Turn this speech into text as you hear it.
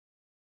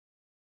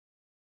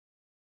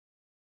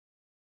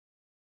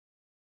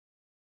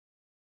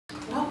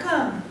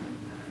Welcome.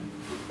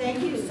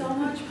 Thank you so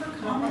much for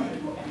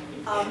coming.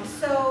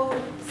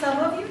 So some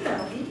of you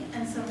know me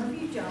and some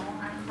of you don't.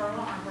 I'm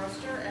Carla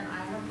Webster and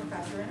I'm a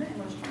professor in the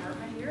English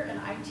department here, and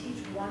I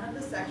teach one of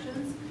the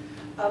sections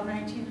of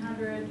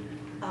 1900.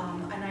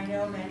 And I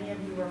know many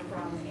of you are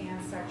from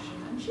Anne's section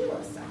and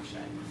Sheila's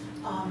section.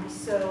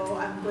 So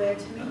I'm glad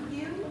to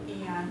meet you,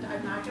 and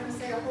I'm not going to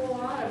say a whole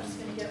lot. I'm just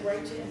going to get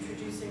right to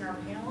introducing our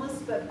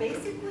panelists. But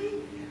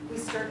basically, we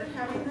started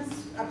having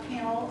a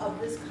panel of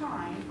this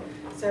kind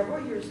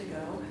several years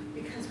ago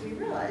because we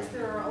realized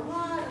there are a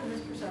lot of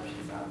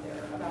misperceptions out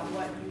there about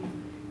what you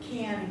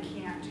can and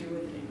can't do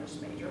with an English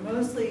major.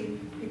 Mostly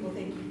people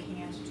think you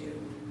can't do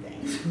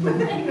things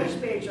with an English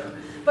major,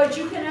 but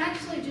you can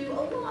actually do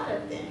a lot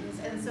of things.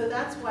 And so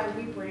that's why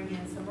we bring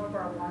in some of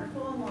our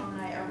wonderful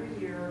alumni every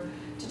year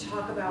to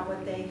talk about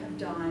what they have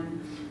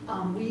done.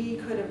 We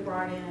could have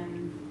brought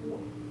in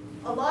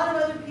a lot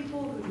of other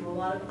people who do a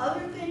lot of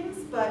other things,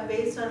 but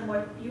based on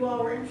what you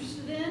all were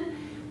interested in,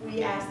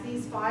 we asked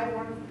these 5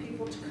 wonderful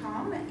people to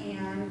come,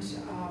 and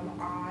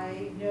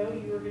I know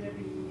you are going to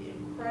be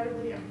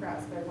incredibly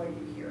impressed by what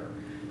you hear.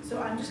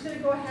 So I'm just going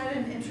to go ahead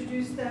and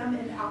introduce them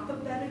in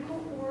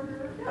alphabetical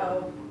order.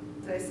 Oh,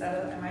 did I set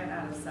it? I might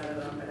not have set it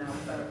up in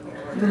alphabetical It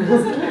order.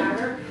 doesn't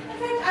matter. In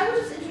fact, I will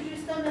just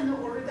introduce them in the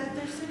order that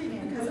they're sitting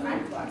in because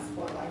I'm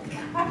flexible like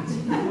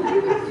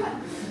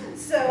that.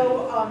 So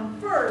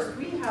first,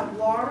 we have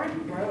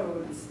Lauren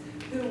Rhodes,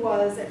 who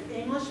was an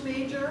English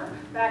major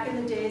back in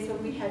the days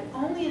when we had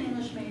only an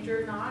English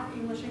major, not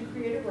English and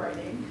creative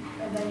writing,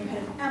 and then you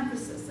had an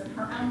emphasis, and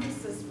her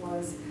emphasis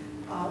was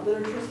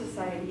literature,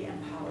 society,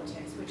 and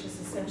politics, which is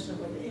essentially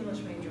what the English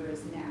major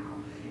is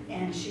now.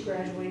 And she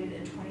graduated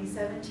in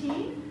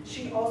 2017.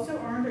 She also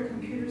earned a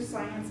computer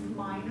science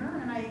minor,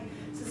 and I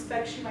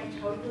suspect she might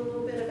tell you a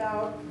little bit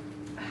about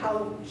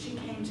how she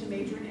came to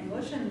major in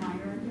English and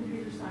minor in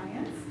computer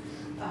science,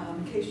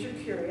 in case you're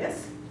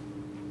curious.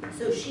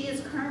 So she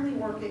is currently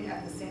working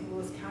at the St.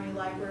 Louis County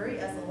Library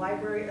as a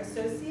library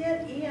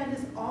associate and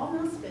is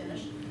almost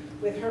finished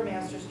with her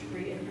master's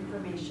degree in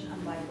information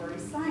and library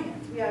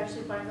science. We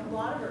actually find that a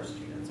lot of our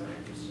students are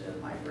interested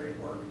in library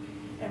work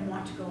and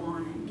want to go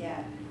on and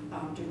get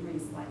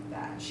degrees like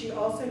that. She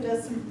also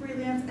does some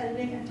freelance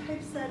editing and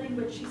typesetting,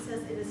 but she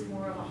says it is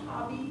more of a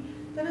hobby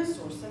than a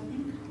source of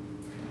income.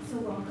 So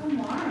welcome,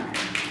 Lauren.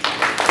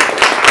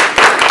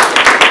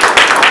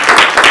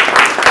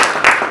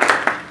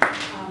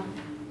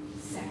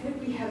 Second,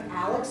 we have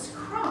Alex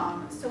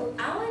Crum. So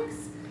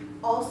Alex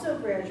also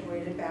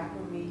graduated back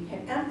when we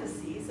had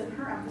emphases, and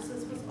her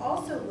emphasis was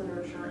also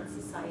literature and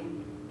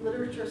society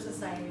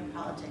and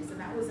politics, and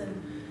that was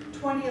in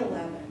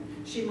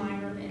 2011. She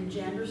minored in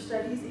gender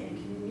studies and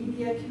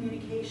media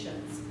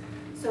communications.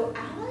 So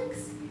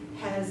Alex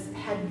has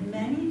had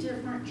many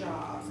different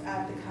jobs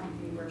at the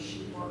company where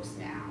she works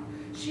now.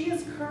 She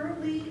is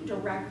currently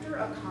director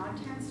of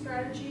content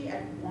strategy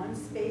at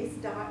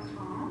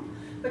onespace.com,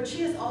 but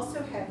she has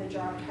also had the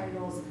job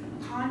titles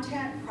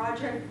content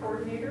project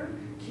coordinator,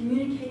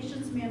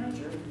 communications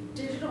manager,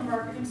 digital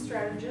marketing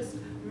strategist,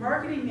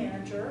 marketing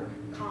manager,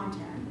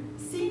 content,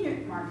 senior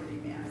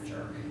marketing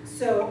manager.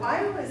 So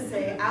I always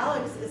say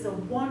Alex is a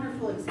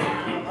wonderful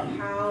example of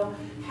how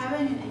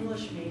having an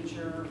English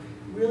major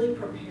really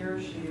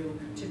prepares you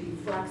to be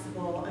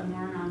flexible and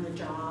learn on the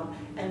job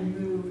and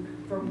move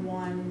from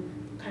one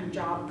kind of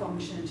job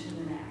function to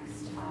the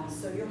next.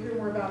 So you'll hear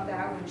more about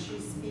that when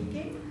she's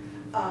speaking.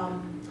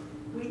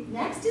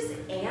 Next is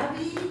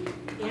Abby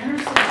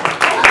Anderson.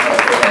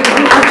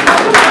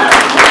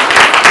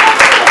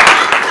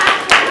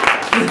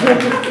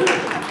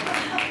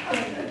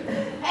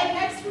 And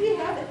next we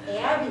have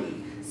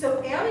Abby.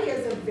 So Abby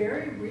is a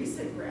very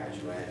recent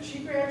graduate. She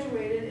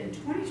graduated in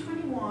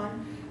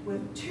 2021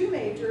 with 2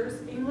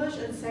 majors, English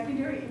and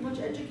secondary English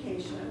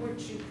education,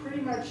 which you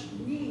pretty much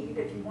need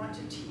if you want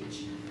to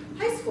teach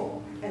high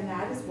school, and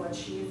that is what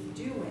she is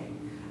doing.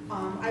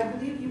 I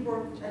believe you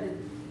worked at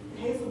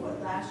Hazelwood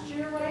last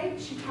year, right?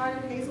 She taught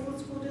at Hazelwood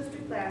School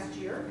District last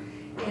year,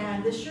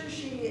 and this year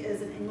she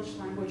is an English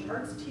language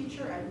arts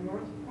teacher at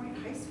North Point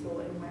High School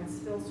in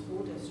Wentzville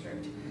School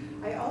District.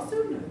 I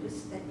also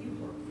noticed that you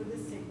worked for the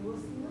St.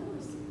 Louis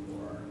Literacy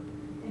Corps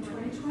in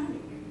 2020.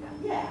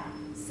 Yeah,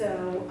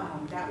 so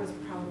that was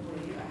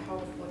probably a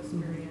helpful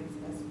experience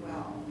as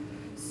well.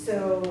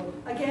 So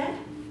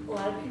again, a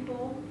lot of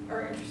people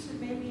are interested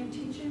maybe in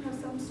teaching of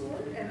some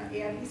sort, and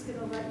Abby's going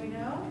to let you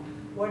know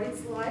what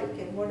it's like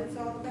and what it's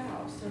all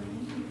about. So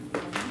thank you.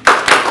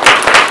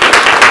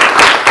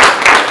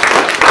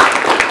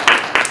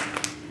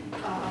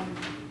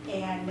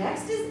 And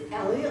next is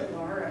Elliot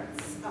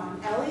Lawrence.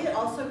 Elliot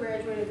also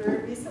graduated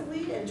very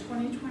recently in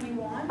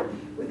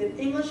 2021 with an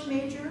English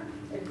major,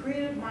 a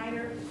creative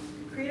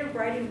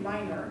writing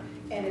minor,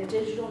 and a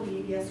digital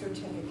media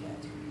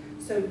certificate.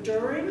 So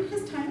during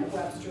his time at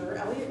Webster,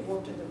 Elliot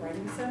worked at the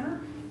Writing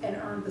Center and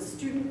earned the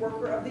Student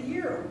Worker of the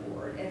Year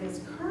award, and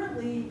is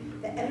currently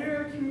the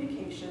editor of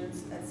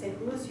communications at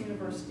St. Louis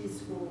University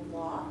School of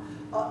Law,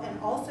 and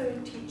also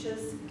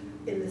teaches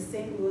in the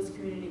St. Louis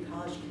Community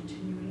College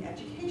Continuing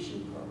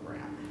Education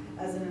Program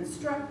as an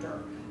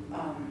instructor.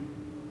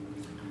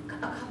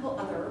 A couple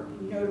other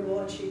notable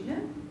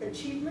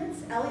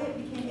achievements. Elliot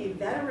became a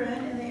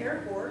veteran in the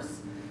Air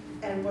Force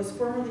and was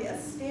formerly a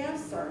staff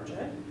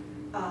sergeant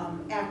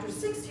after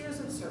 6 years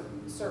of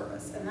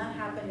service, and that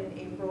happened in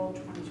April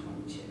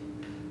 2022.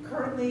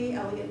 Currently,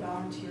 Elliot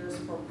volunteers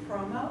for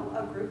PROMO,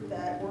 a group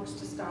that works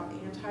to stop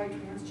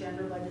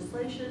anti-transgender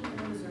legislation in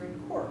the Missouri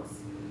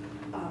courts.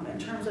 In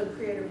terms of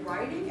creative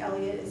writing,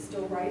 Elliot is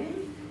still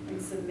writing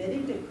and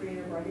submitting to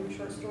creative writing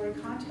short story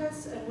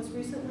contests, and was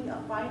recently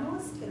a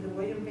finalist in the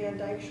William Van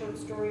Dyke Short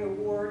Story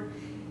Award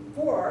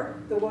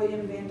for the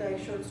William Van Dyke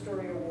Short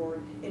Story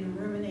Award in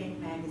Ruminate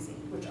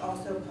magazine, which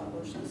also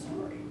published the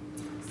story.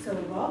 So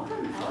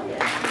welcome,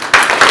 Elliot.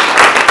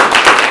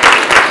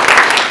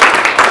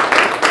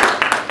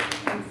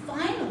 And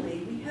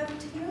finally, we have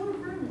Taylor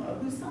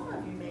Brunlow, who some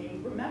of you may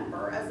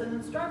remember as an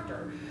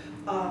instructor.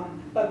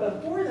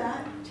 But before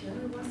that,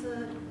 Taylor was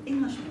an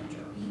English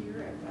major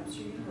here at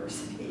Webster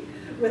University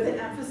with an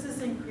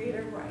emphasis in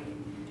creative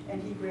writing,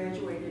 and he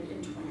graduated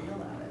in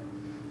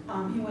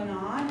 2011. He went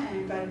on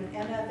and got an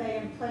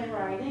MFA in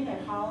playwriting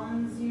at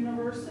Hollins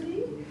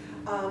University,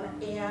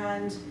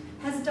 and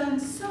has done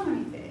so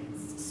many things.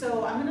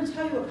 So I'm going to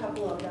tell you a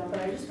couple of them,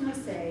 but I just want to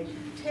say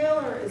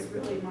Taylor is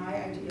really my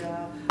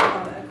idea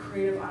of a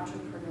creative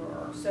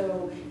entrepreneur.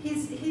 So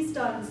he's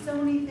done so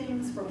many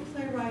things, from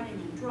playwriting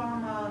and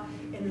drama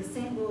in the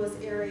St. Louis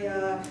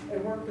area,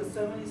 and worked with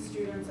so many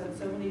students on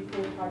so many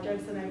cool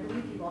projects, and I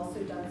believe you've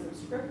also done some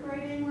script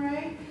writing,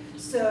 right?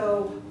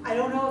 So I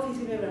don't know if he's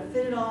going to be able to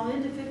fit it all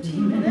into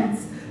 15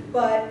 minutes,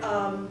 but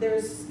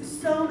there's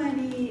so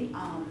many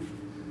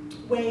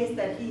ways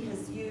that he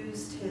has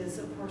used his,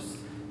 of course,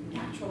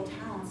 natural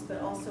talents,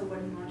 but also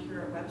when he went here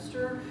at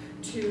Webster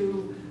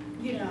to,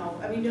 you know,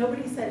 I mean,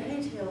 nobody said,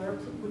 hey, Taylor,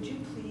 would you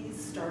please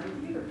start a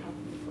theater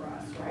company for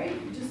us, right?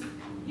 You just,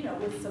 you know,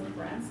 with some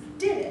friends,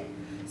 did it.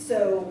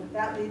 So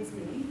that leads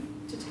me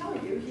to tell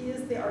you, he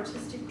is the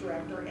artistic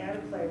director and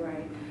a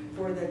playwright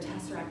for the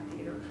Tesseract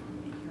Theater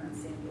Company here in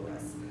St.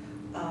 Louis.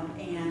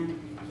 And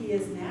he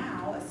is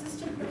now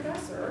assistant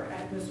professor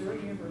at Missouri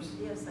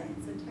University of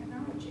Science and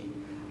Technology.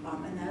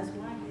 And that is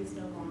why he is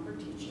no longer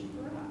teaching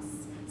for us.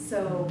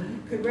 So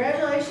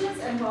congratulations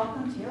and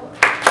welcome, Taylor.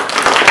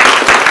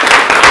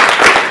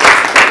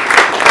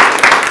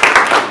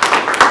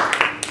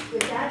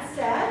 With that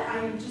said, I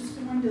am just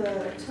going to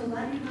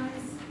let you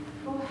guys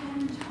go ahead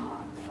and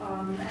talk.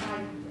 And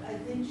I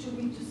think, should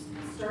we just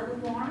start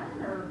with Lauren,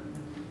 or?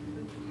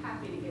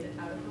 Happy to get it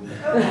out of the way.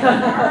 Okay,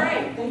 all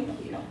right, thank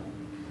you.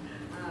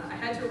 I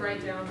had to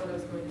write down what I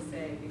was going to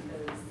say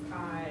because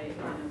I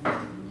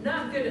am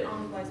not good at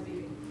on-the-fly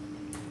speaking.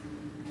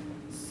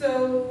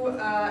 So,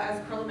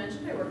 as Carla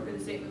mentioned, I work for the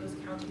St. Louis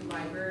County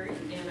Library,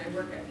 and I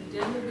work at the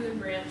Den Lagoon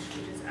branch,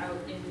 which is out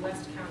in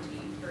West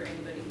County for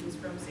anybody who's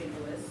from St.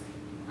 Louis.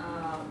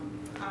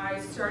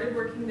 I started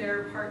working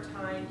there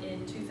part-time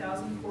in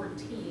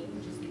 2014,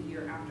 which is the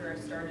year after I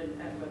started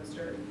at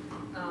Webster.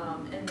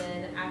 And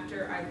then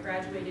after I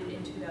graduated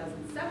in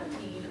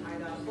 2017, I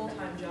got a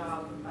full-time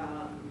job,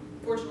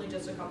 fortunately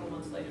just a couple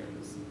months later. It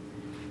was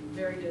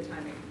very good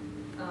timing.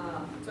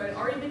 So I'd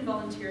already been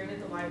volunteering at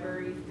the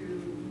library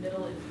through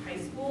middle and high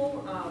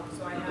school,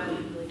 so I had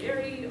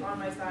familiarity on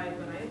my side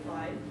when I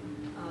applied.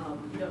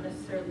 You don't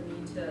necessarily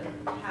need to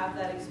have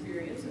that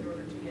experience in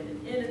order to get an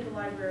in at the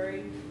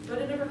library, but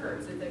it never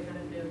hurts if they kind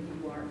of know who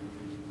you are.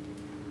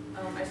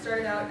 I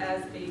started out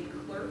as a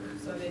clerk,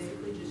 so I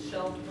basically just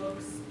shelved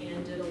books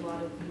and did a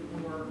lot of the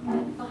more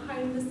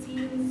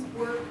behind-the-scenes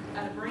work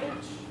at a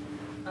branch.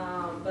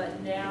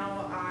 But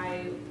now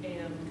I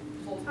am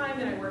full-time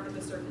and I work at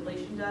the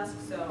circulation desk,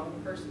 so I'm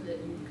the person that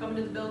you come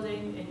into the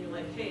building and you're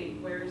like, hey,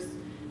 where's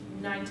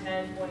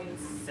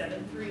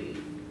 910.73?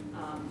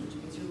 Which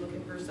means you're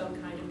looking for some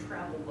kind of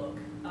travel book,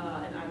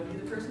 and I would be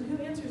the person who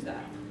answers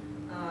that,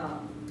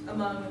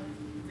 among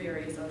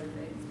various other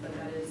things, but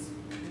that is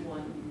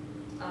one.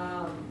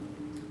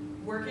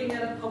 Working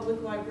at a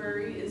public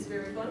library is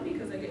very fun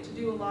because I get to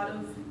do a lot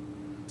of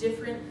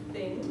different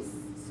things.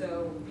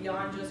 So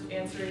beyond just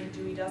answering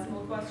Dewey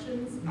Decimal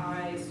questions,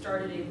 I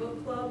started a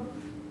book club,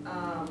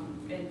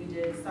 and we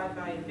did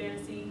sci-fi and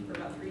fantasy for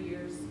about 3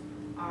 years.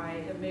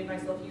 I have made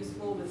myself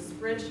useful with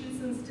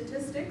spreadsheets and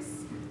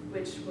statistics,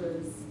 which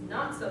was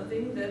not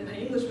something that my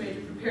English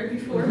major prepared me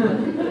for, but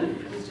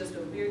it was just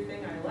a weird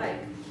thing I like.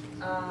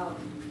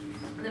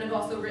 And then I've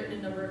also written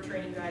a number of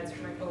training guides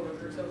for my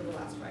coworkers over the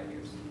last 5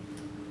 years.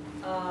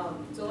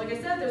 So like I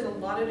said, there's a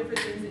lot of different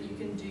things that you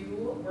can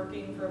do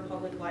working for a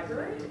public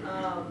library.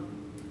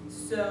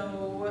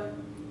 So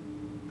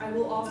I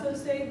will also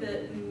say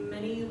that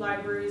many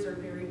libraries are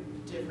very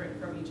different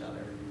from each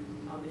other.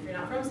 If you're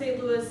not from St.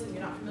 Louis and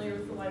you're not familiar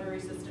with the library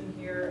system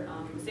here,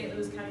 the St.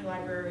 Louis County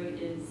Library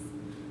is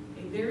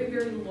a very,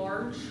 very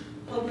large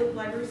public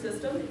library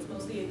system. It's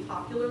mostly a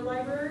popular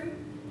library,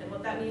 and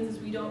what that means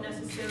is we don't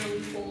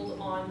necessarily hold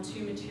on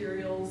to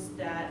materials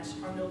that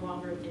are no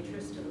longer of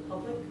interest to the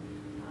public.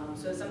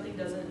 So if something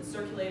doesn't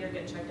circulate or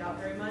get checked out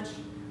very much,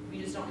 we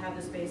just don't have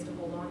the space to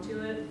hold on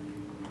to it.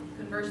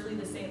 Conversely,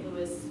 the St.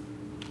 Louis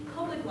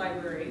public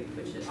library,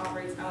 which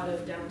operates out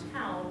of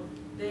downtown,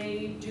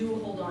 they do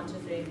hold on to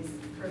things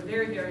for a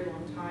very, very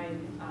long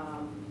time.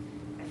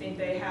 I think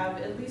they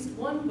have at least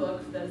one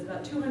book that is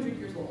about 200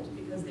 years old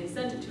because they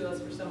sent it to us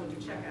for someone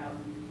to check out,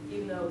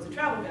 even though it was a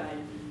travel guide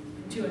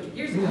from 200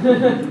 years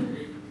ago.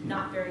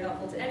 Not very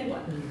helpful to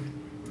anyone,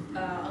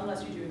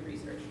 unless you're doing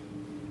research.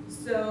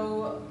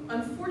 So,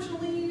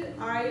 unfortunately,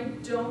 I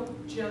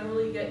don't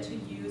generally get to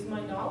use my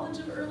knowledge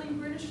of early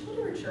British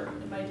literature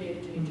in my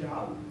day-to-day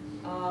job.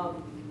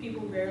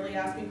 People rarely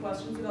ask me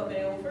questions about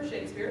Beowulf or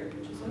Shakespeare,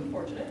 which is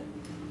unfortunate.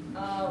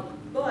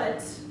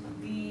 But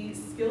the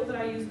skill that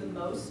I use the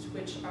most,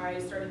 which I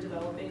started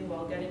developing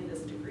while getting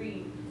this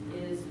degree,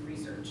 is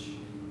research.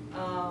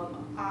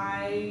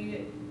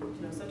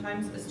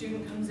 Sometimes a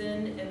student comes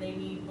in and they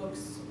need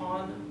books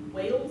on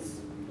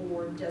whales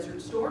or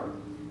Desert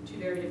Storm, two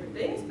very different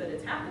things, but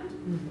it's happened.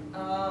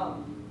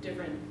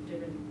 Different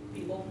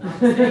people, not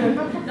the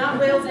same. Not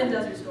whales and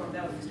Desert Storm,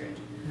 that would be strange.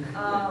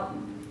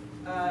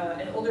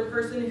 An older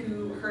person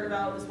who heard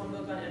about this one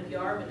book on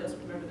NPR but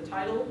doesn't remember the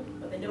title,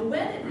 but they know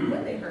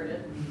when they heard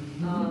it.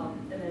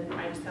 And then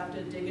I just have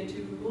to dig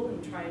into Google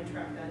and try and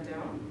track that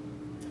down.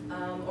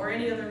 Or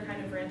any other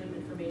kind of random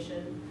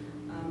information.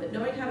 But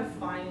knowing how to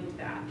find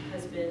that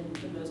has been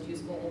the most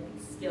useful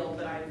skill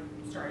that I've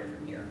started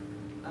from here.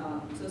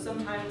 So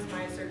sometimes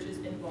my searches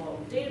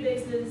involve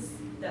databases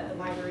that the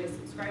library is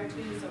subscribed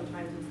to.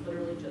 Sometimes it's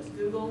literally just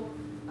Google.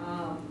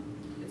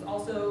 It's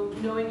also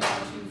knowing how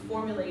to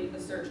formulate a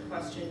search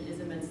question is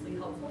immensely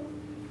helpful.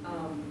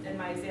 And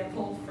my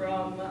example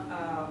from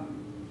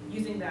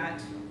using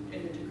that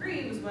in the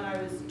degree was when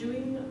I was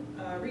doing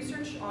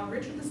research on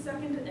Richard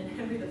II and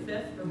Henry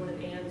V for one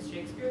of Anne's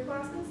Shakespeare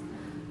classes.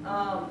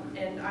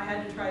 And I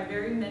had to try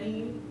very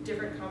many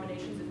different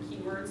combinations of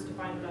keywords to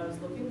find what I was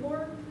looking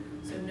for.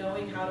 So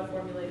knowing how to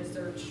formulate a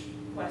search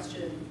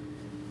question,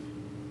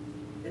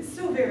 it's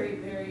so very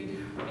varied,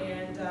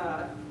 and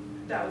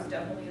that was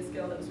definitely a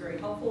skill that was very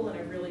helpful, and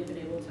I've really been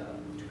able to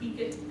tweak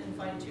it and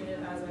fine-tune it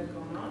as I've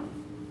gone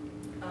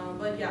on.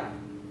 But yeah,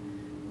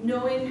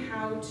 knowing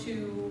how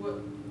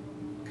to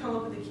come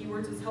up with the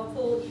keywords is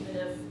helpful, even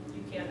if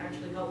you can't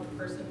actually help the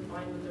person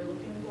find what they're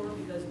looking for,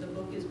 because the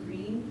book is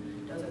green,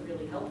 doesn't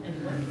really help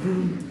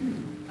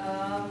anyone.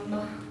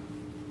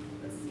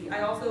 Let's see,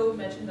 I also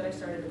mentioned that I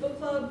started a book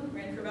club,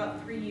 ran for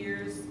about 3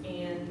 years,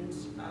 and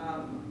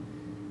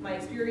my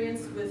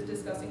experience with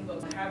discussing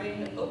books,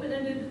 having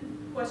open-ended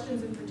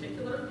questions in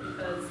particular,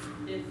 because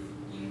if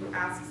you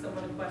ask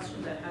someone a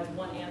question that has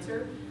one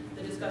answer,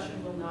 the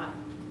discussion will not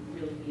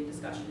really be a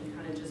discussion. It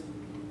kind of just,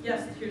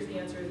 yes, here's the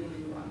answer, then you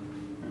move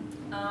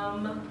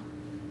on.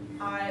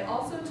 I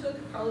also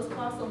took Carla's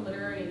class on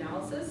literary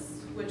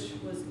analysis, which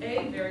was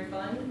A, very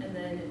fun, and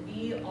then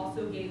B,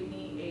 also gave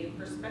me a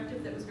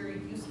perspective that was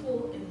very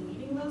useful in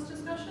leading those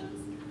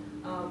discussions,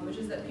 which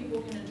is that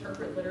people can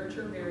interpret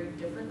literature very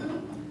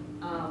differently.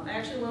 I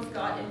actually once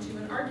got into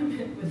an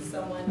argument with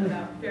someone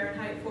about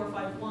Fahrenheit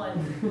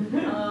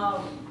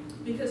 451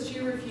 because she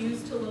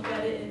refused to look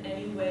at it in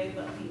any way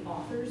but the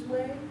author's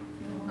way.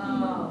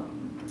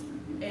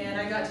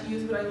 And I got to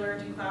use what I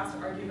learned in class to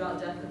argue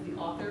about death of the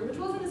author, which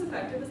wasn't as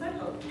effective as I'd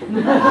hoped.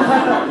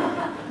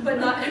 But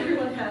not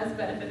everyone has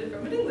benefited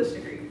from an English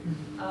degree.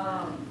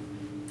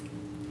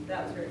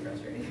 That was very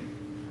frustrating.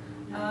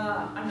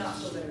 I'm not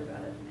so bitter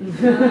about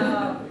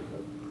it.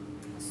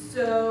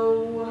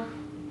 So,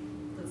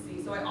 let's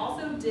see. So I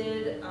also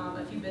did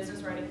a few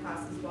business writing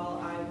classes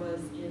while I was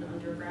in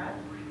undergrad.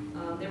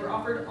 They were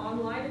offered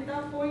online at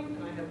that point,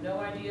 and I have no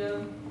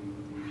idea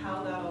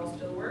how that all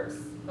still works,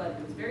 but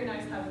it was very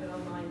nice having it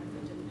online because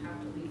I didn't have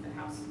to leave the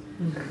house.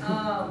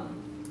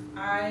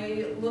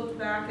 I looked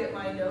back at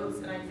my notes,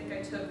 and I think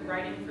I took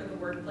writing for the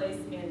workplace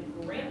and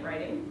grant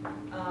writing.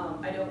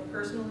 I don't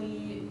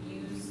personally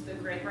use the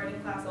grant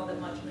writing class all that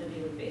much on a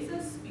daily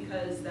basis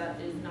because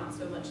that is not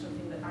so much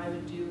something that I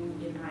would do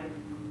in my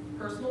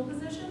personal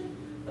position,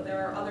 but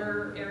there are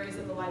other areas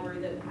of the library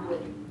that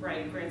would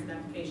write grants and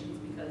applications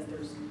because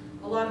there's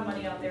a lot of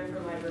money out there for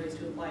libraries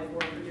to apply for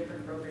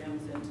different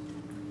programs, and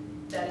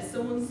that is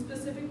someone's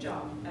specific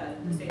job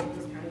at the St.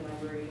 Louis County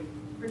Library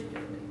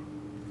particularly.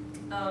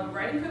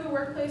 Writing for the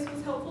workplace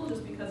was helpful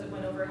just because it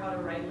went over how to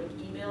write like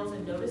emails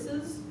and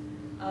notices,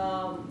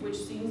 which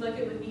seems like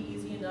it would be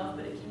easy enough,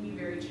 but it can be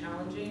very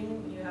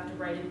challenging. You have to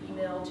write an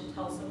email to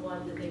tell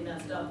someone that they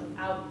messed up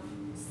without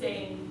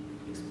saying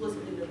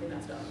explicitly that they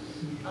messed up.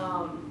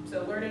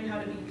 So learning how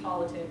to be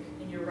politic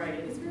in your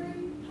writing is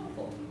very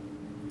helpful.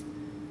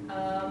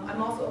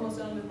 I'm also almost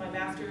done with my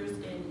master's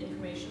in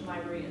information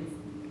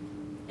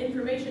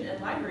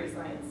and library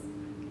science.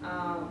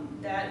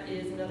 That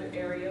is another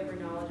area where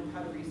knowledge of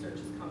how to research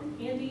has come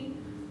in handy.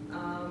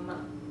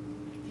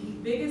 The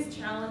biggest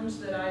challenge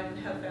that I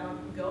have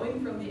found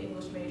going from the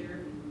English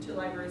major to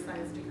library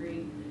science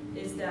degree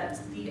is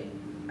that the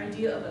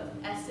idea of an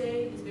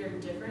essay is very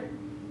different.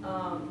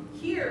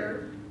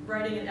 Here,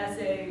 writing an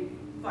essay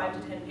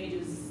 5 to 10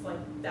 pages, like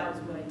that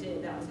was what I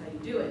did, that was how you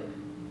do it.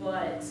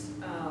 But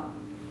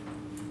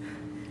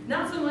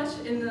Not so much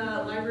in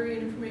the library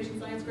and information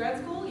science grad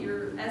school.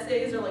 Your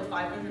essays are like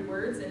 500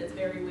 words and it's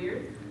very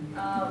weird.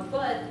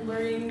 But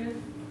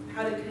learning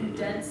how to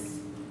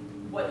condense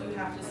what you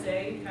have to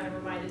say kind of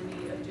reminded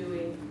me of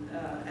doing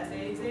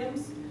essay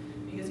exams,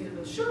 because you have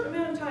a short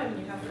amount of time and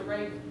you have to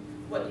write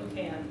what you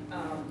can.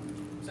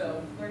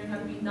 So learning how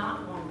to be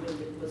not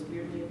long-winded was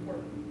weirdly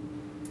important.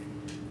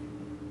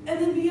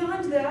 And then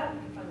beyond that,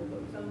 I finally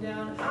put my thumb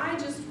down, I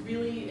just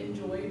really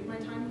enjoyed my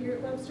time here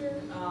at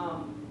Webster.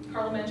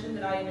 Carla mentioned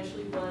that I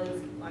initially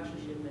was, well, actually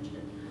she didn't mention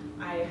it,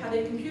 I had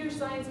a computer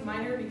science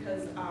minor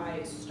because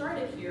I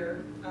started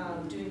here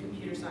doing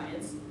computer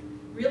science,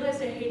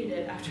 realized I hated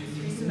it after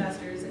 3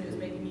 semesters and it was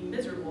making me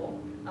miserable.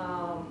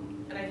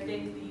 And I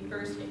think the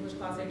first English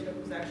class I took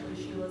was actually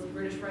Sheila's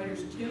British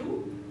Writers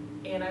 2.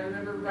 And I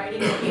remember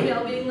writing an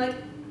email being like,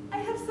 I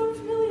have some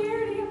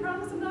familiarity, I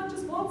promise I'm not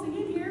just waltzing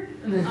in here.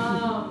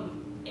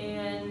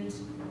 And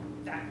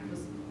that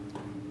was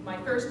my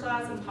first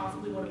class and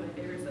possibly one of my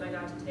favorites that I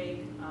got to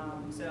take.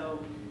 So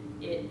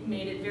it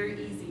made it very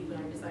easy when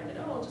I decided,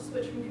 oh, I'll just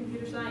switch from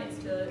computer science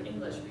to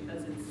English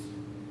because it's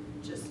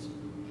just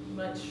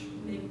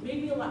made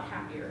me a lot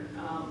happier.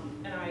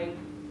 And I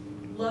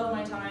love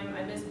my time.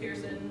 I miss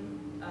Pearson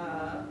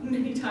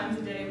many times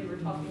a day. We were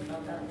talking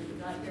about that when we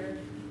got here.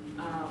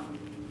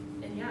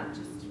 And yeah,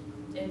 just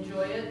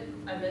enjoy it.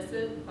 I miss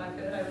it. If I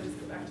could, I would just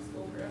go back to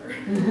school forever.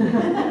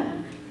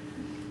 And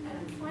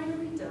I'm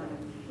finally done.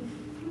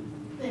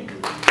 Thank you.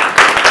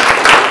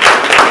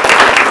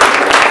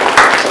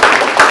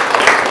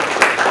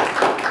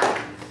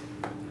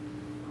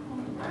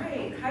 All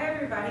right. Hi,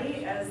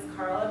 everybody. As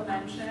Carla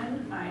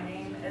mentioned, my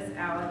name is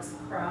Alex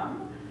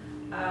Crum.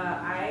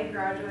 I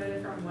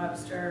graduated from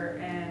Webster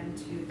in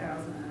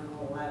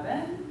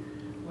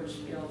 2011, which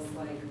feels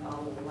like a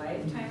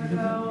lifetime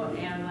ago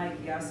and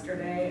like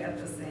yesterday at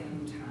the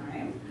same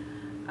time.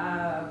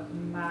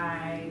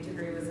 My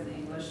degree was in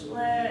English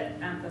Lit,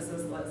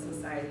 emphasis Lit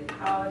Society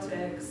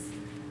Politics,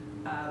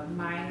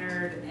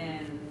 minored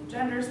in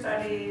Gender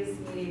Studies,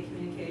 Media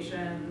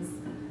Communications,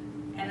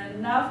 and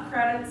enough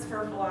credits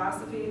for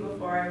philosophy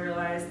before I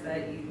realized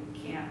that you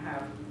can't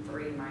have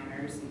 3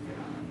 minors, you can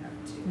only have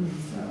 2.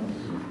 So,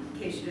 in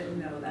case you didn't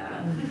know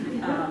that,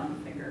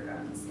 finger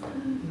guns.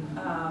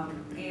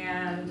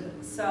 And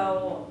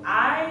so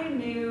I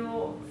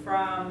knew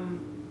from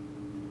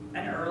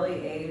an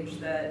early age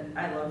that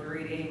I loved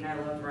reading, I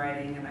loved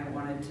writing, and I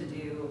wanted to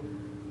do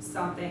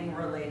something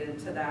related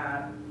to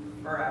that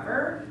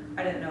forever.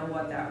 I didn't know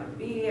what that would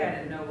be, I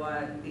didn't know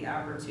what the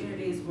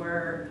opportunities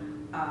were,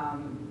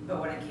 but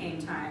when it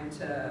came time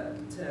to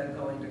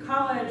going to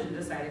college and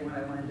deciding what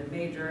I wanted to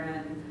major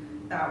in,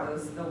 that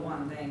was the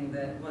one thing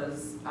that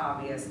was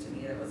obvious to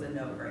me, that was a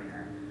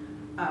no-brainer.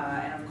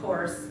 And of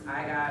course,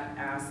 I got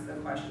asked the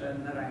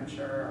question that I'm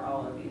sure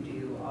all of you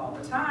do all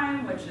the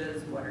time, which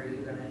is, what are you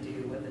going to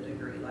do with a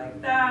degree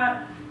like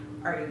that?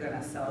 Are you going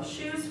to sell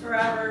shoes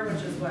forever,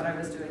 which is what I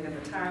was doing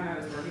at the time. I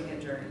was working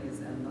at Journeys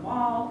in the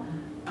mall.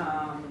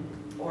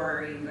 Or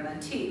are you going to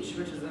teach,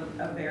 which is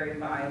a very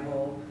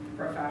viable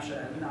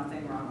profession,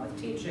 nothing wrong with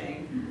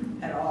teaching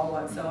at all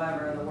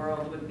whatsoever. The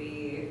world would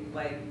be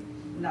like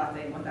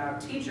nothing without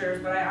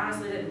teachers, but I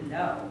honestly didn't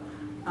know.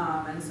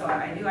 And so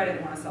I knew I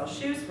didn't want to sell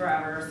shoes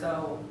forever,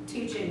 so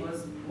teaching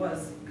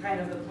was kind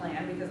of the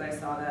plan because I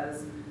saw that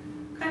as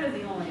kind of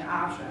the only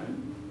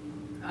option.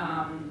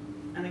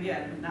 And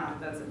again, not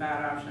that that's a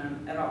bad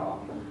option at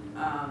all.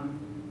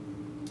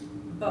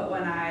 But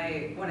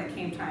when it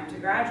came time to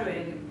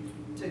graduating,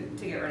 to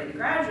get ready to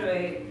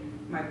graduate,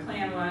 my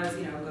plan was,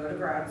 go to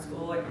grad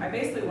school. Like, I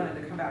basically wanted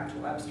to come back to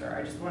Webster.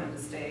 I just wanted to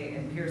stay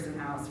in Pearson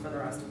House for the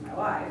rest of my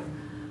life.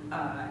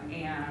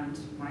 And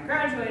when I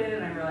graduated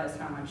and I realized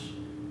how much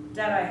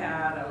debt I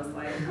had, I was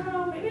like,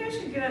 oh, maybe I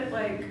should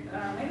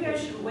maybe I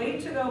should wait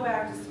to go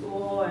back to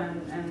school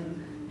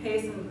and pay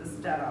some of this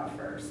debt off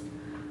first.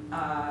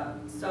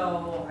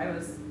 So I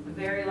was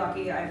very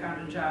lucky. I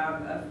found a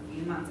job a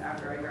few months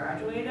after I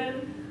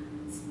graduated.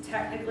 It's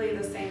technically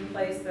the same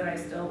place that I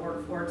still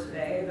work for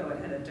today, though it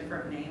had a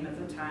different name at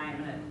the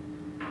time, and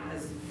it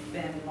has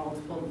been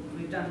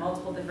we've done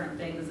multiple different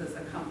things as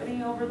a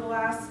company over the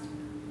last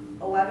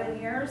 11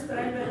 years that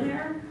I've been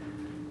there.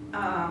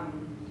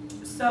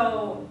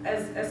 So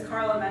as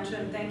Carla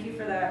mentioned, thank you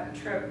for that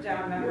trip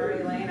down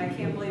memory lane. I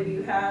can't believe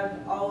you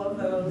had all of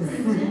those.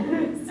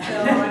 So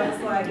I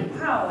was like,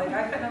 wow, like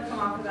I couldn't have come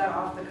up with that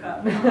off the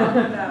cuff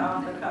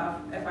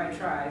if I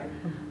tried.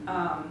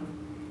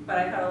 But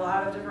I've had a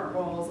lot of different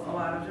roles, a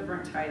lot of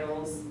different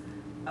titles.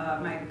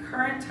 My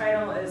current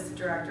title is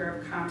Director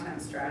of Content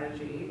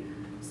Strategy.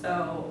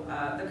 So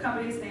the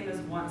company's name is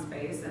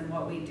OneSpace, and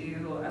what we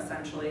do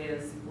essentially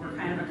is we're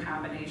kind of a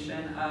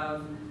combination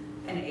of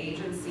an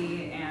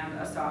agency and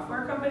a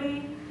software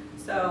company.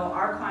 So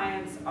our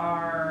clients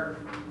are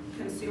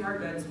consumer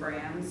goods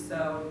brands,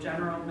 so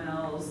General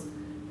Mills,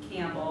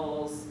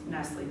 Campbell's,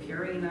 Nestle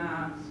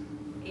Purina,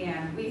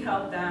 and we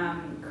help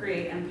them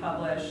create and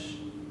publish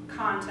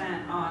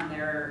content on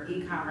their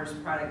e-commerce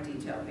product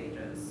detail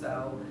pages.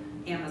 So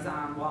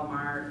Amazon,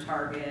 Walmart,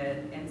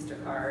 Target,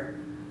 Instacart.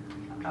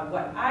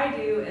 What I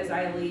do is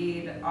I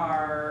lead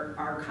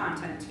our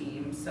content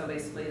team, so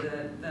basically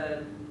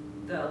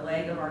the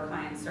leg of our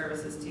client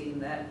services team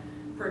that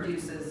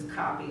produces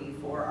copy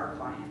for our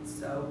clients.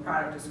 So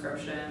product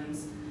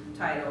descriptions,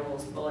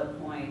 titles, bullet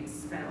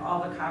points, kind of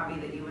all the copy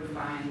that you would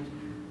find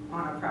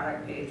on a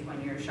product page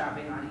when you're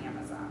shopping on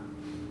Amazon.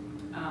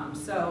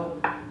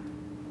 So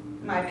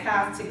my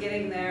path to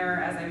getting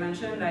there, as I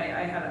mentioned, or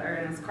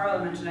as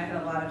Carla mentioned, I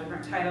had a lot of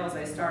different titles.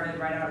 I started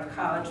right out of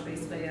college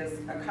basically as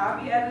a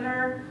copy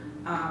editor.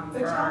 But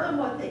tell them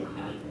what they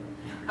called it.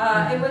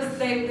 It was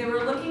they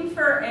were looking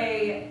for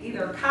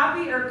either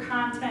copy or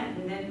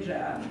content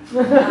ninja,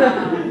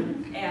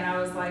 and I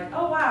was like,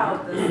 oh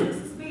wow, this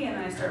is me. And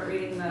then I start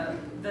reading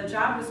the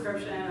job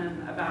description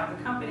and about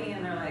the company,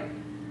 and they're like,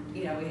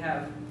 we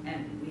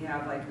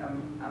have like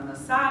a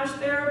massage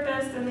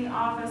therapist in the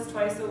office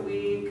twice a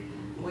week.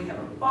 We have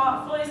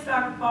a fully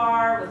stocked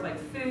bar with like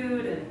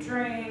food and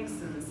drinks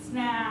and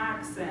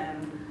snacks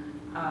and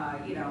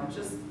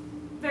just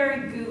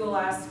very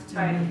Google-esque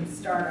type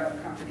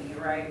startup company,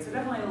 right? So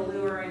definitely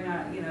luring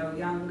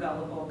young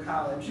gullible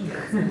college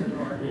kids in the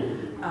door.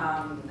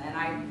 And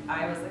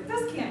I was like,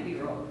 this can't be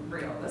real.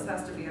 This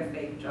has to be a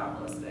fake job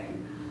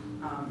listing.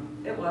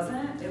 It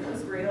wasn't. It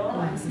was real.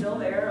 I'm still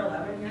there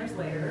 11 years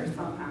later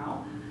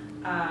somehow.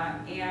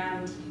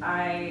 And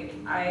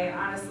I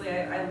honestly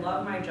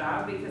love my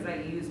job because I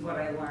use what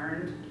I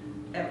learned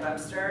at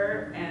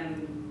Webster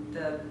and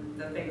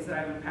the things that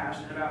I've been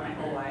passionate about my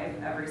whole life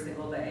every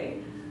single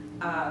day.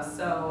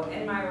 So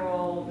in my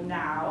role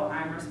now,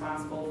 I'm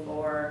responsible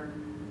for,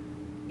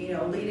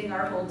 leading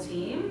our whole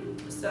team.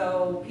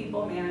 So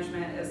people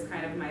management is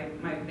kind of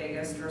my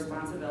biggest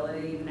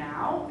responsibility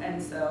now.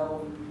 And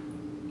so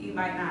you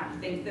might not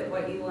think that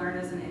what you learn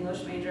as an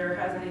English major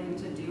has anything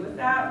to do with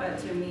that, but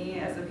to me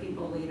as a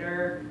people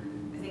leader,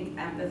 I think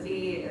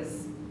empathy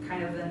is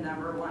kind of the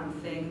 #1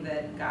 thing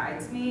that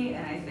guides me.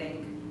 And I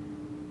think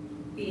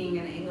being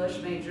an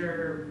English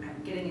major,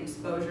 getting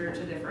exposure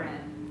to different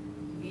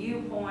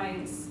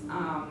viewpoints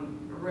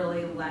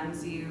really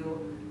lends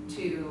you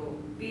to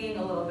being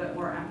a little bit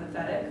more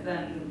empathetic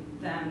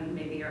than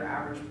maybe your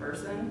average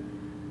person.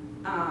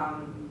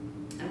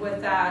 And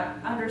with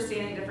that,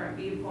 understanding different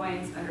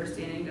viewpoints,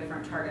 understanding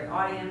different target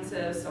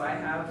audiences. So I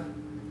have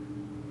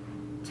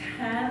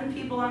 10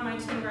 people on my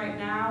team right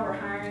now. We're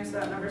hiring, so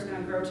that number's going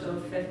to grow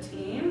to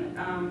 15,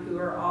 who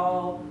are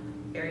all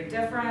very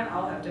different,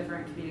 all have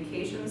different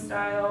communication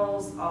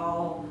styles,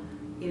 all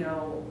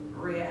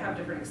have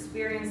different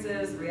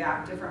experiences,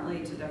 react differently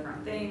to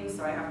different things.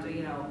 So I have to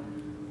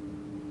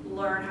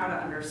learn how to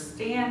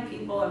understand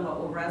people and what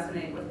will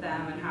resonate with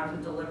them, and how to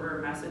deliver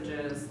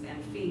messages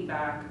and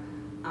feedback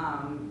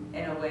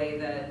in a way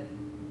that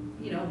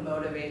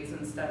motivates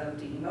instead of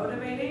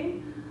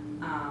demotivating.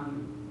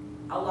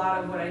 A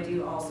lot of what I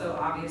do also,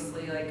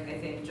 obviously, like I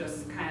think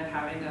just kind of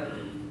having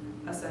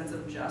a sense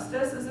of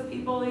justice as a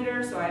people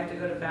leader. So I have to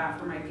go to bat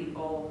for my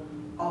people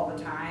all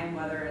the time,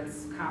 whether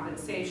it's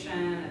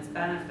compensation, it's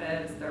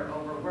benefits, they're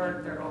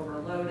overworked, they're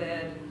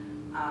overloaded,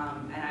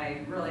 and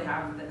I really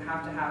have to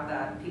have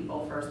that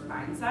people first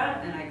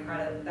mindset, and I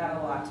credit that a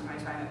lot to my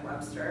time at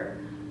Webster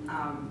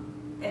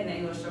in the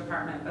English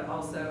department, but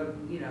also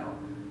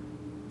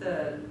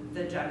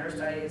the gender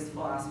studies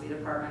philosophy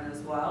department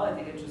as well. I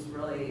think it just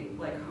really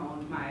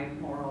honed my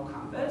moral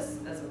compass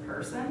as a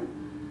person.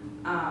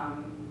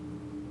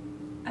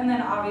 And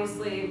then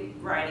obviously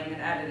writing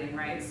and editing,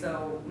 right?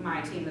 So my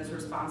team is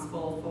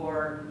responsible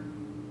for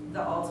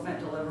the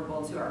ultimate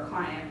deliverable to our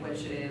client,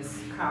 which is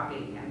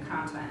copy and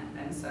content.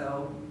 And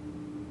so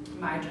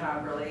my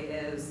job really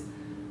is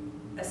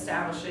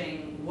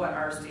establishing what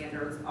our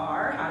standards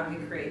are, how do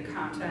we create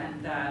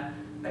content that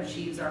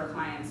achieves our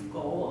clients'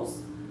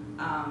 goals.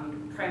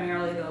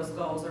 Primarily those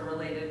goals are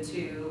related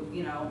to,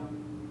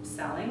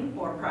 selling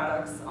more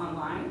products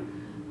online.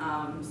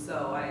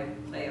 So I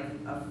play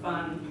a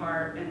fun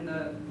part in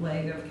the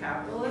leg of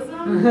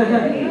capitalism, but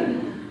I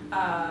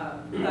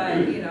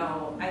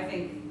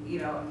think,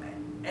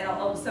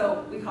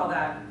 so we call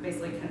that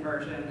basically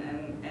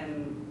conversion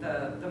in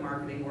the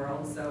marketing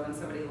world. So when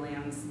somebody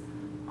lands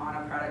on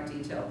a product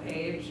detail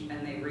page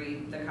and they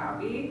read the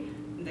copy,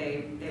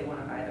 they want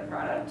to buy the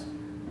product.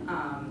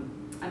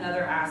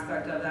 Another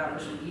aspect of that,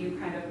 which you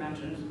kind of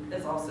mentioned,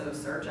 is also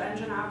search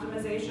engine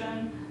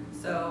optimization.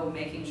 So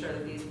making sure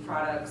that these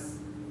products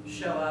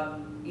show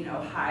up,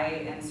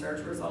 high in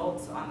search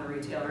results on the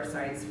retailer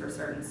sites for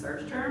certain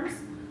search terms.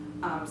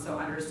 So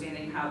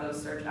understanding how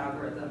those search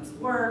algorithms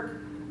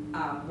work,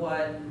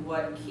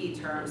 what key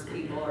terms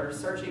people are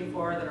searching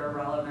for that are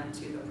relevant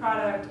to the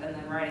product, and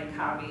then writing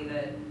copy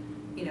that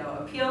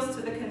appeals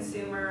to the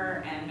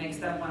consumer and makes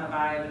them want to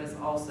buy, but is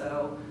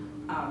also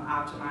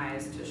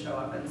optimized to show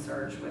up in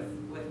search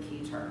with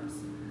key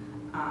terms.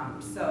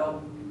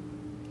 So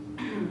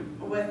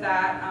with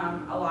that,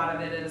 a lot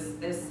of it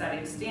is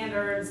setting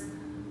standards,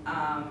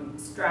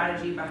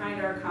 strategy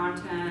behind our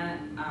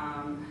content,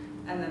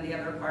 and then the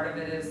other part of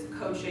it is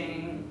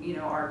coaching,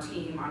 our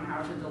team on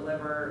how to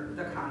deliver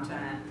the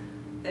content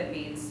that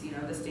meets, you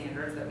know, the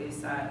standards that we've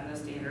set and the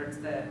standards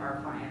that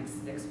our clients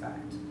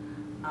expect.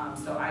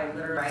 So I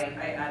literally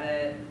I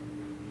edit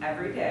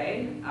every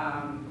day,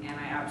 and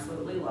I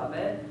absolutely love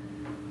it.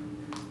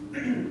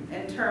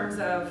 In terms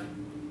of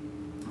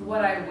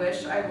what I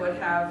wish I would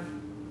have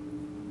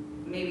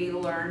maybe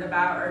learned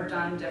about or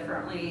done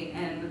differently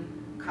in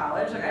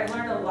college, like I've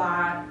learned a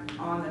lot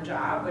on the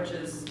job, which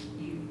is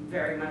you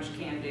very much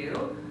can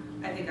do.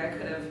 I think I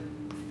could have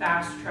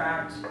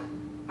fast-tracked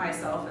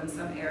myself in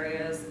some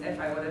areas if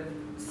I would have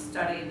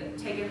studied,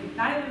 taken,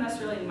 not even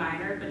necessarily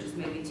minored, but just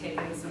maybe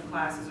taken some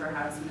classes or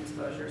had some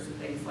exposure to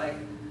things like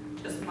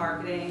just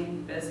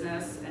marketing,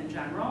 business in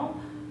general.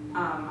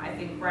 I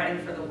think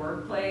writing for the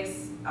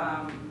workplace,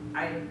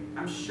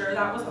 I'm sure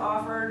that was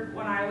offered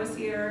when I was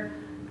here.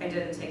 I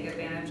didn't take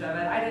advantage of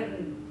it. I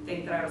didn't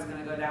think that I was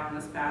gonna go down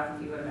this path.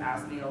 If you would have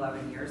asked me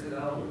 11 years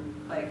ago,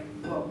 like,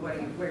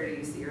 where do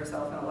you see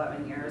yourself in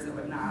 11 years? I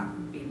would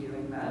not be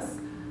doing this.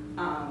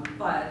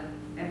 But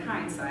in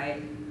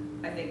hindsight,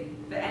 I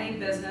think that any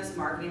business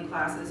marketing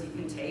classes you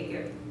can take,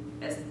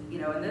 as you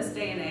know, in this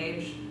day and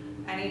age,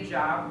 any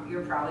job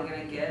you're probably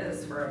going to get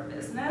is for a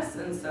business,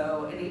 and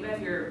so, and even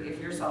if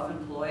you're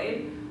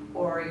self-employed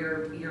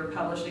or you're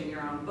publishing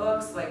your own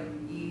books, like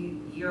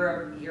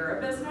you're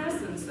a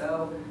business, and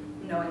so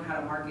knowing how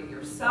to market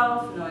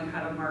yourself, knowing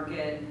how to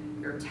market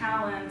your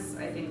talents,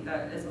 I think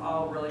that is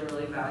all really,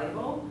 really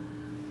valuable.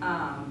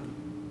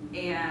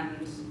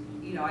 And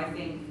you know, I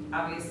think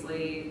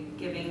obviously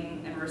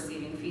giving and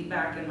receiving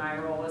feedback in my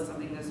role is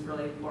something that's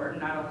really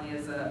important, not only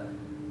as a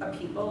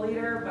people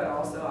leader, but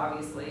also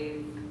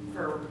obviously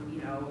for,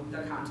 you know, the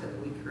content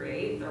that we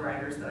create, the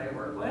writers that I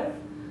work with.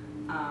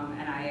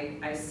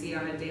 And I see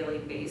on a daily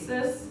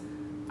basis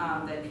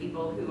that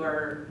people who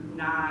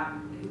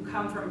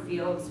come from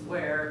fields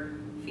where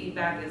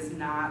feedback is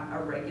not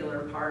a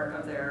regular part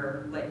of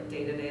their like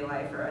day-to-day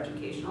life or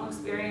educational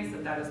experience,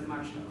 that is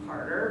much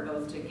harder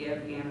both to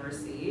give and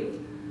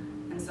receive.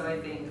 And so I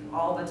think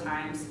all the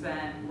time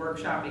spent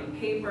workshopping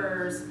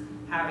papers,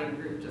 having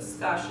group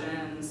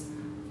discussions,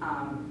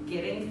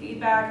 getting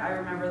feedback. I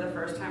remember the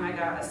first time I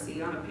got a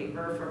C on a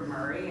paper from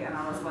Murray, and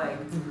I was like,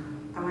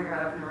 oh my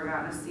God, I've never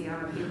gotten a C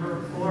on a paper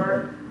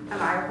before.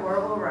 Am I a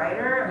horrible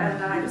writer?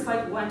 And then I just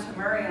like went to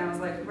Murray and I was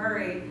like,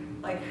 Murray,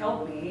 like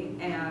help me.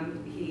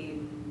 And he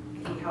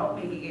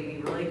helped me. He gave me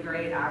really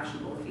great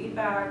actionable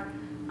feedback.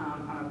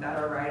 I'm a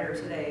better writer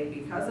today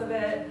because of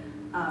it.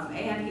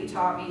 And he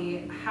taught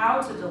me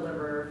how to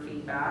deliver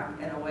feedback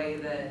in a way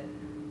that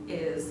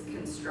is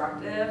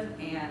constructive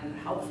and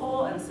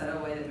helpful instead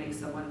of a way that makes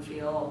someone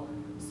feel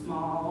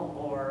small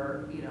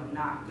or, you know,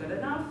 not good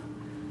enough.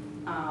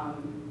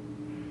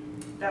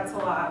 That's a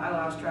lot. I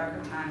lost track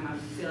of time. I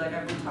feel like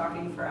I've been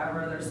talking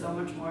forever. There's so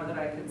much more that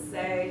I could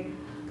say.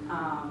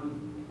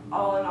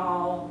 All in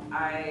all,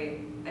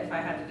 if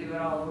I had to do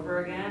it all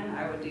over again,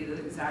 I would do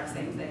the exact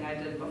same thing I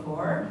did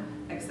before,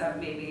 except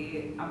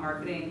maybe a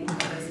marketing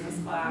business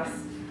class.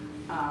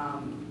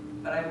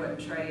 But I wouldn't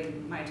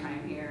trade my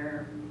time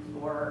here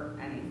for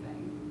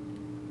anything.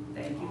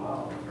 Thank you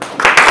all.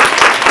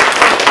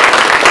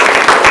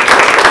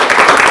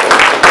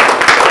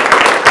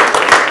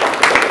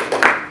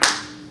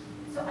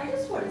 So I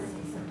just want to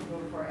say something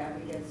before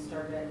Abby gets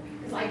started,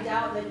 because I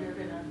doubt that you're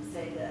going to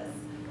say this.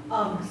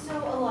 So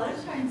a lot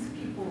of times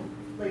people,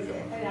 like,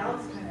 and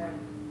Alex kind of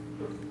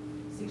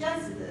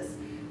suggested this,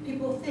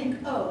 people think,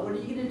 oh, what are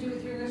you going to do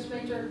with your English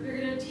major? You're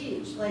going to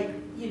teach, like,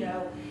 you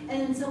know,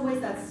 and in some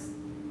ways that's,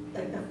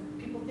 like,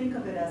 people think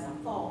of it as a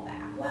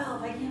fallback. Well,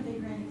 if I can't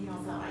figure anything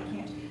else out,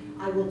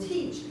 I will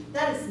teach.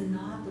 That is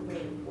not the way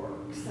it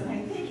works. And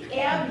I think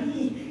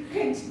Abby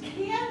can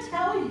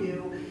tell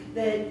you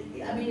that,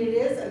 I mean, it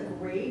is a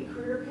great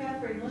career path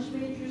for English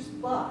majors,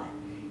 but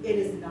it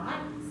is not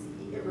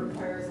easy. It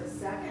requires a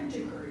second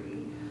degree.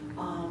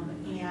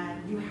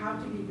 And you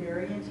have to be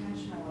very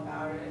intentional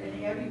about it.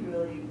 And Abby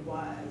really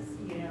was,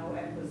 you know,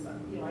 and was,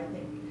 you know, I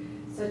think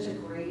such a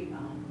great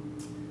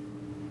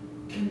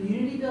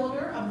community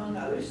builder among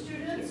other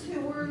students who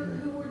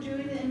were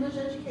doing the English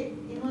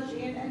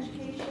and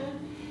education.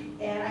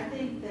 And I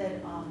think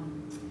that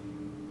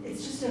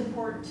it's just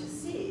important to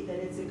see that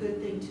it's a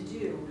good thing to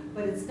do,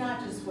 but it's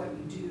not just what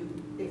you do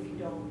if you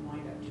don't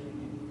wind up doing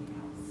anything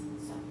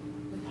else. So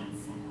with that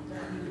said, I'll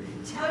let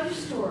you tell your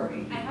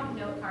story. I have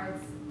note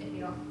cards if you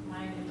don't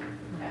mind.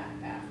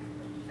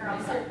 Or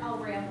I'll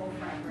ramble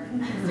forever.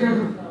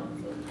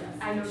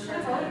 I know.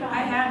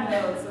 I had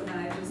notes and then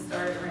I just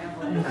started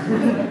rambling. I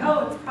was like,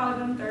 oh, it's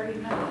probably been 30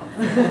 minutes.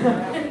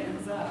 Wrap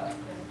things up.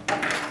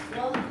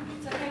 Well,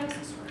 to kind of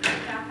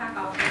backpack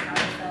off the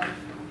process of,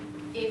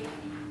 if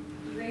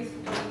you guys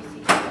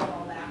see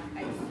all that,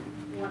 I just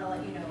want to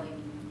let you know, like,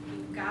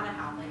 you've got to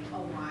have like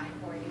a why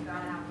for it. You've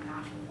got to have a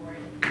passion for it.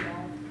 If you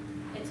don't,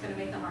 it's going to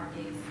make the hard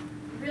days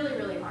really,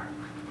 really hard.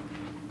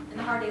 And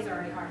the hard days are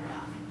already hard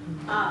enough.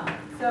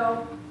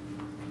 So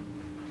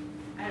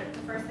the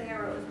first thing I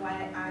wrote was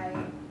why I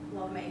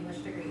love my English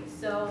degree.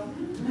 So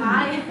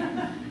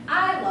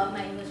I love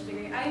my English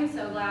degree. I am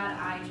so glad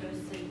I chose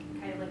to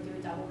kind of like do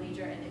a double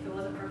major, and if it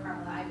wasn't for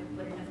Carla, I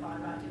wouldn't have thought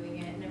about doing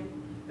it. And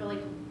really,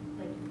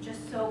 like,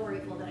 just so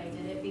grateful that I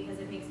did it because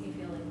it makes me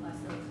feel like less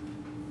of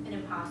an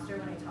imposter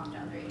when I talk to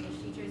other English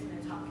teachers and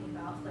they're talking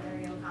about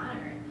Flannery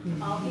O'Connor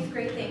and all these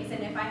great things.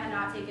 And if I had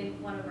not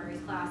taken one of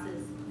Murray's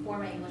classes for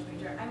my English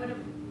major, I would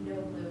have no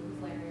clue who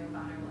Flannery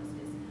O'Connor was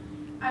because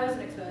I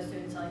wasn't exposed to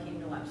it until I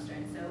came to Webster.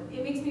 And so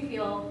it makes me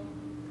feel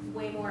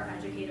way more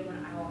educated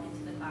when I walk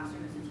into the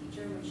classroom as a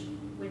teacher, which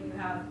when you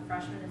have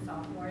freshmen and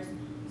sophomores,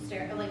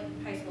 like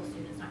high school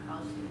students, not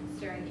college students,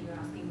 staring at you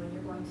asking when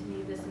you're going to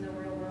need this in the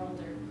real world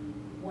or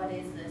what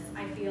is this,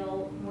 I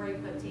feel more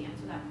equipped to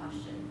answer that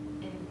question.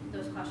 And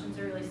those questions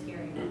are really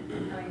scary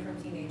coming from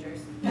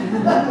teenagers.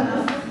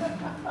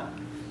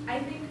 I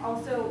think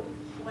also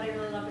what I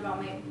really loved about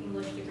my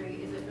English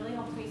degree is it really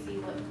helped me see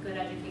what good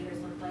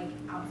educators look like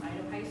outside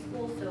of high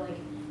school. So like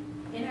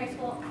in high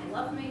school, I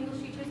loved my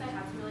English teachers. I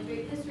had some really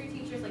great history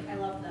teachers, like I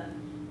loved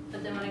them.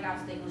 But then when I got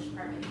to the English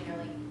department here,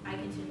 like I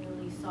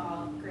continually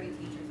saw great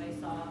teachers. I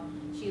saw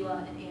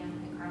Sheila and Anne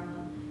and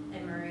Carla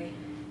and Murray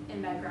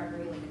and Meg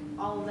Gregory. Like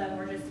all of them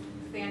were just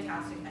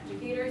fantastic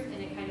educators,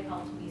 and it kind of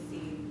helped me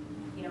see,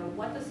 you know,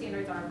 what the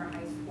standards are for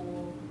high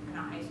school, or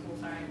not high school,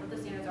 sorry, what the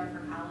standards are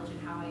for college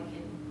and how I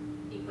can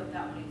equip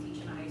that when I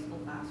teach in a high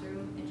school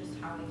classroom, and just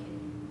how I can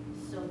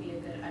still be a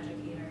good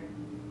educator.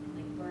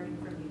 Like learning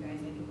from you guys,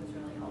 I think was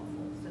really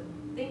helpful. So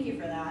thank you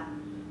for that.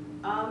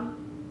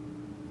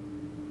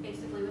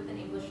 Basically with an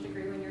English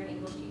degree, when you're an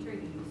English teacher,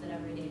 you use it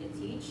every day to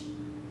teach.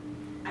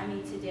 I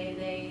mean,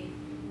 today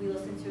we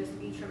listened to a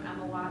speech from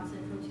Emma Watson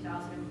from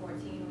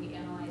 2014. We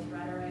analyzed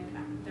rhetoric.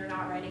 They're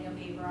not writing a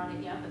paper on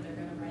it yet, but they're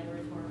going to write a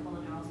rhetorical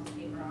analysis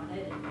paper on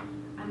it.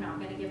 And I'm not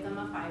going to give them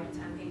a 5 to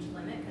 10 page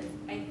limit because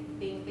I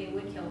think they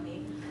would kill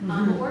me.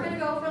 But we're going to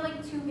go for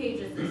like 2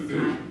 pages this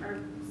time, or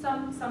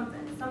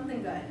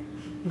something good.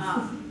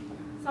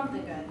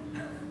 Something good.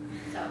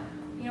 So,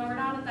 you know, we're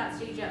not at that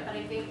stage yet, but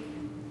I think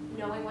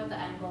knowing what the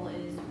end goal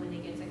is when they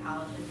get to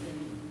college has been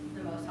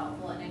the most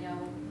helpful. And I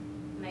know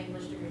my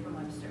English degree from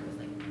Webster was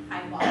like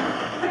high quality,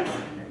 high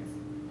standards.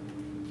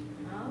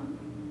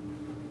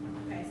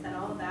 Okay, I said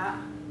all of that.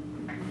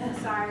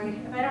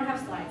 Sorry, if I don't have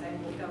slides, I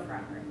will go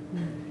forever.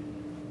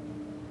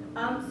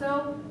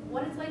 So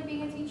what it's like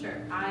being a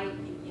teacher.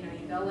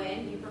 You go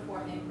in, you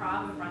perform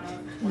improv in front of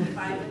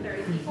 25 to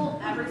 30 people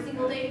every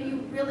single day, and you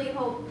really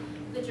hope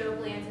the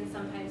joke lands, and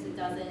sometimes it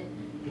doesn't.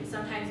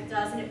 Sometimes it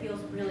does, and it feels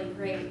really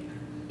great.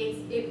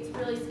 It's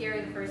really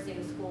scary the first day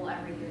of school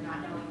every year,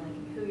 not knowing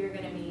like who you're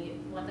gonna meet,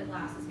 what the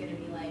class is gonna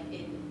be like.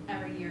 In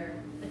every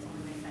year, it's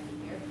only my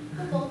second year.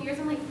 But both years,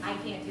 I'm like, I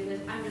can't do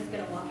this. I'm just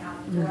gonna walk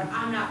out the door.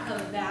 I'm not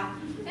coming back.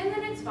 And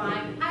then it's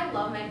fine. I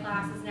love my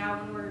classes now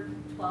when we're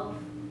 12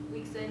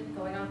 weeks in,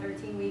 going on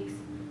 13 weeks.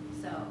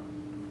 So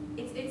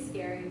it's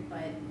scary,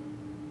 but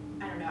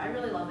I don't know. I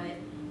really love it.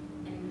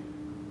 And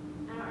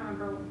I don't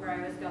remember where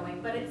I was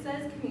going, but it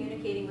says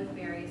communicating with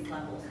various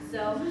levels.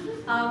 So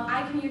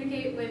I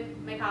communicate with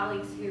my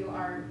colleagues who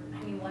are,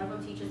 I mean, one of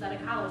them teaches at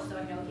a college, so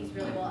I know he's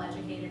really well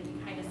educated. He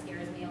kind of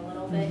scares me a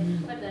little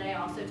bit. But then I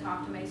also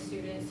talk to my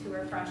students who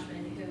are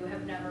freshmen who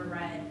have never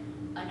read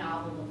a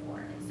novel before.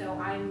 And so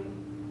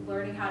I'm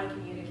learning how to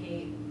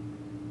communicate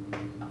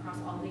across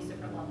all these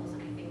different levels,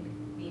 and I think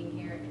being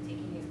here and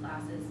taking these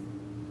classes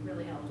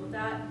really helped with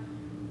that.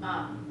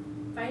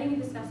 Finding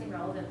and discussing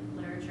relevant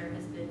literature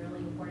has been really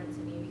important to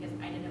me because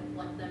I didn't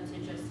want them to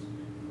just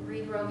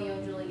read Romeo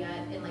and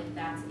Juliet and like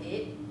that's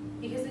it.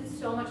 Because it's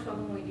so much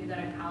fun when we do that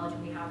in college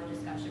and we have a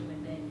discussion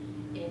with it,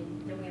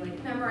 and then we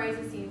like memorize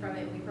a scene from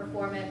it, we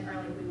perform it, or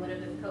like we would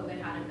have if COVID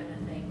hadn't been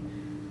a thing.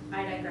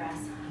 I digress.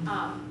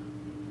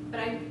 But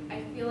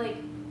I feel like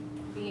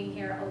being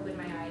here opened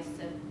my eyes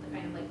to the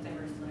kind of like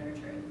diverse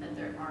literature that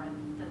there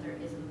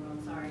is in the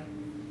world. Sorry.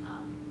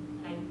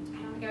 And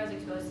I don't think I was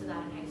exposed to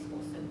that in high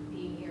school, so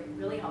being here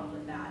really helped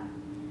with that.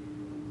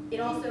 It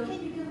also.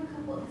 Can you give a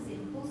couple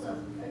examples of,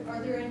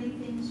 are there any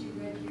things you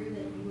read here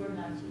that you are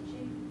not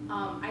teaching?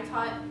 I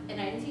taught,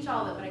 and I didn't teach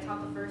all of it, but I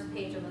taught the first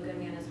page of The Good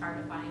Man is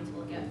Hard to Find to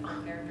look at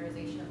full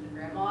characterization of the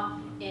grandma,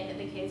 and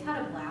the kids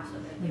had a blast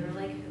with it. They were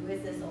like, who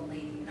is this old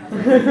lady? And I was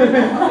like, you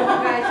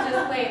guys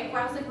just wait.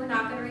 I was like, we're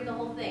not going to read the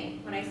whole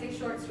thing. When I say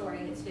short story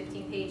and it's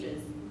 15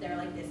 pages, they're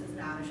like, this is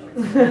not a short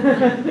story.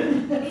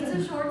 It's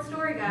a short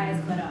story, guys,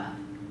 but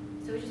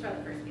so we just read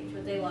the first page,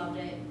 but they loved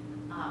it.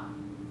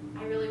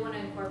 I really want to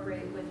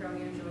incorporate with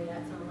Romeo and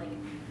Juliet some of like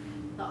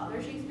the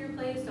other Shakespeare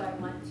plays, so I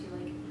want to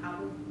like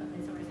have a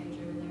Midsummer's Night's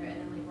Dream in there, and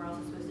then like we're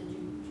also supposed to do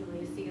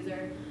Julius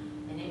Caesar,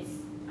 and it's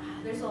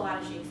there's a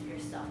lot of Shakespeare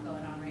stuff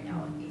going on right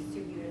now with these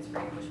 2 units for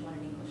English 1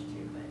 and English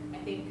 2, but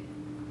I think,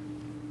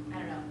 I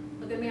don't know,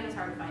 The Good Man is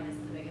Hard to Find is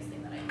the biggest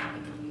thing that I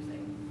think of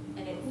using,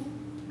 and it's,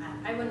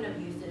 I wouldn't have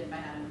used it if I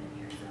hadn't been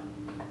here, so.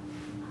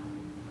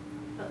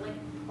 But like,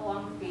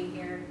 along with being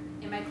here,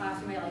 in my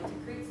classroom I like to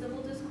create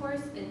civil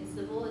discourse, and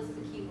civil is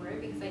the key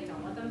word because I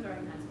don't want them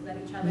throwing pencils at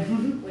each other,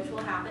 which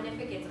will happen if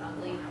it gets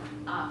ugly.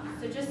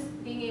 So just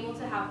being able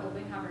to have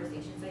open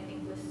conversations, I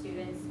think, with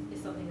students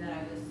is something that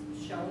I was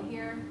shown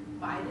here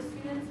by the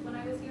students when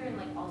I was here, and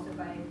like also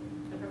by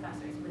the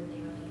professors when they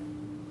were like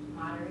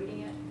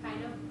moderating it,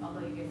 kind of,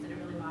 although you guys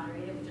didn't really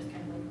moderate it, we just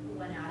kind of like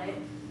went at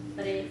it.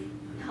 but it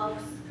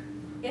helped.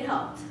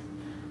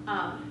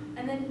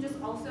 And then just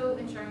also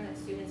ensuring that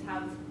students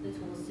have the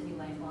tools to be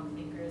lifelong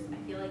thinkers. I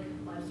feel like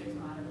Webster's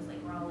motto is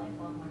like, we're all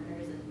lifelong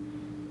learners, and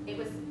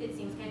it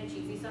seems kind of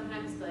cheesy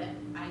sometimes, but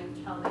I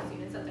tell my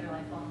students that they're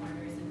lifelong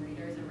learners and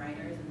readers and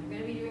writers, and they're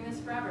going to be doing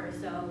this forever,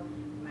 so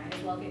you might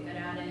as well get good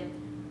at it.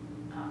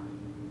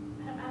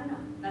 I don't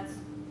know. That's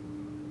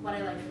what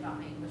I liked about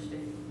my English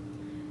degree.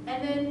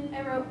 And then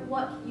I wrote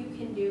what you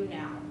can do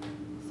now.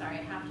 Sorry,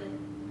 I have to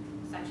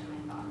section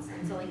my thoughts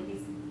into like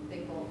these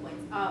big bullet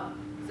points.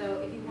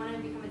 So if you want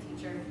to become a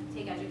teacher,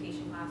 take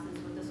education classes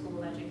with the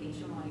School of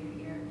Education while you're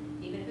here,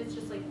 even if it's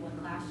just like one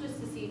class, just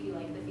to see if you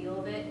like the feel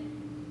of it.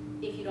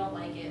 If you don't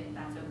like it,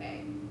 that's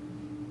okay.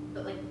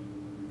 But like,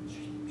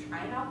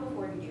 try it out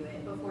before you do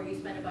it, before you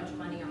spend a bunch of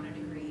money on a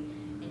degree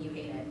and you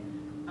hate it.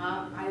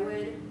 I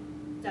would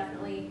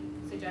definitely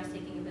suggest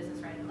taking a business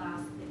writing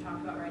class. They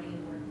talked about writing in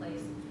the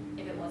workplace.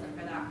 If it wasn't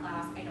for that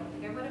class, I don't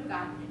think I would have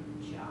gotten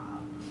a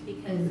job,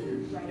 because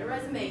you write a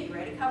resume, you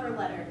write a cover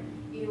letter,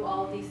 you do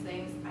all of these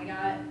things.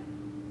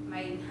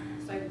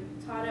 So I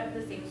taught at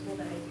the same school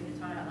that I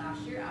taught at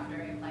last year after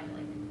I applied to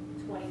like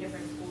 20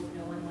 different schools.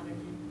 No one wanted a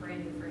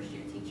brand new first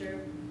year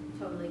teacher.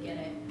 Totally get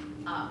it.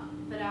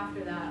 But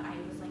after that, I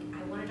was like,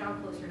 I want a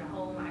job closer to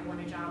home. I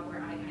want a job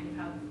where I kind of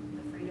have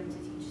the freedom to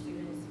teach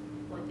students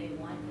what they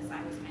want, because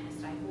I was kind of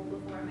stifled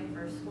before at my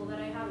first school that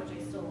I had, which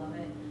I still love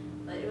it.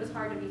 But it was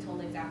hard to be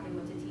told exactly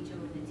what to teach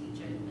and when to teach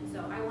it. And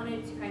so I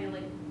wanted to kind of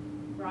like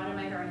broaden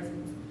my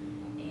horizons.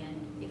 And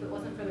if it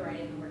wasn't for the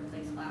writing in the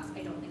workplace class,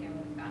 I don't think I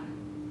would have gotten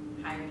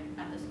hired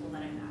at the school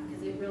that I'm at,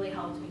 because it really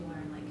helped me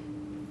learn like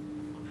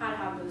how to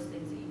have those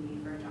things that you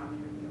need for a job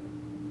interview.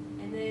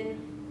 And then,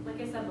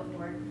 like I said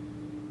before,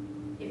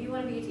 if you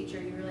want to be a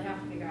teacher, you really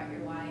have to figure out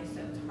your why.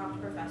 So talk to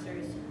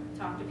professors,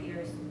 talk to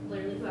peers,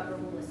 literally whoever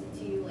will listen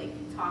to you, like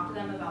talk to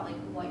them about like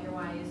what your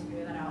why is,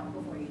 figure that out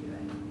before you do it.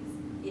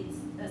 It's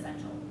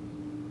essential.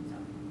 So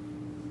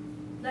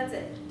that's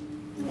it.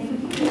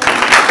 Thank you.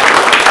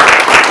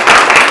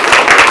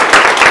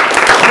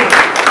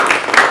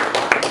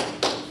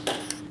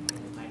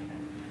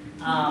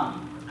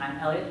 I'm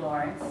Elliot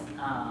Lawrence.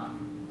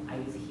 I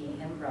use he,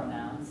 him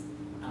pronouns.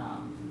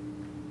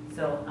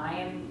 So I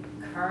am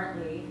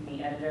currently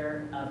the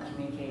editor of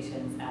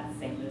communications at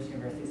St. Louis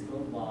University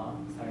School of Law.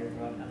 Sorry to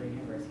throw out other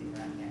universities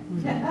around here.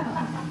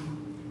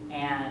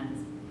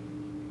 And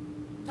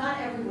Not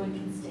everyone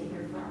can stay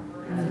here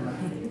forever.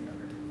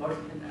 or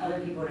other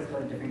people just go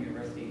to different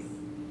universities.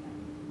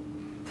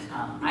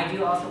 I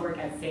do also work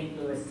at St.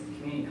 Louis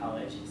Community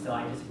College, so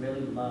I just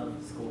really love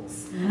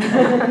schools.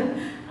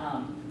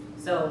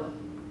 So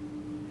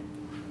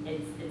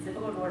it's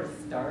difficult where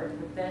to start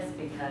with this,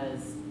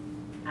 because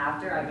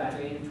after I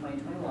graduated in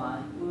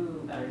 2021,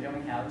 woo, got to on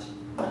my couch.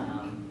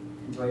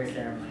 Enjoy your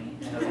ceremony.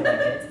 I hope you like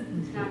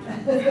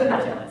it.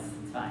 Not jealous.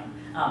 It's fine.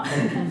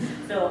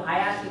 So I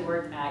actually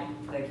worked at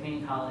the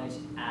community college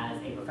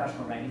as a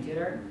professional writing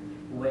tutor,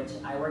 which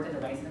I worked at the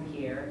Writing Center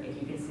here. If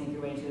you could sneak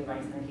your way into the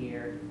Writing Center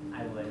here,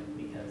 I would,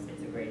 because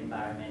it's a great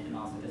environment and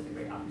also just a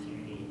great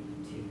opportunity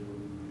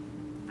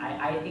to.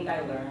 I think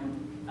I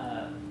learned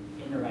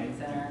in the Writing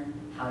Center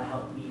how to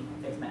help me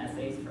fix my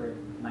essays for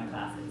my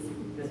classes.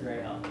 It was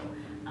very helpful.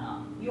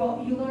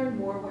 You learn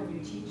more when you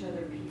teach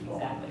other people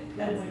Exactly.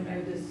 than when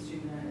you're the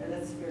student.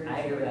 That's very I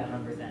agree true. with that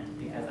 100%,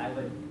 because I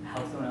would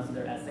help someone else with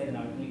their essay and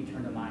I would immediately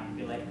turn to mine and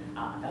be like,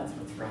 that's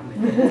what's wrong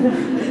with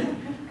it.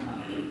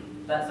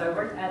 But so I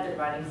worked at the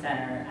Writing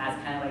Center as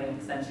kind of like an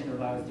extension of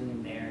what I was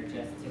doing there,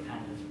 just to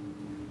kind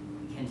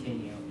of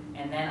continue.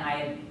 And then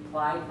I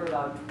applied for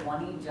about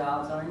 20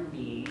 jobs on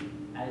Indeed,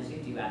 as you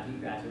do after you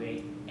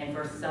graduate. And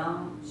for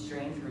some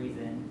strange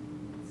reason,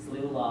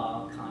 SLU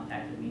Law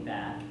contacted me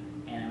back,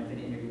 and I went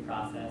through the interview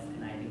process,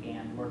 and I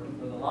began working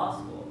for the law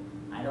school.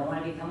 I don't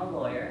want to become a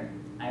lawyer.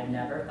 I've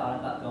never thought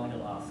about going to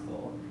law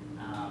school.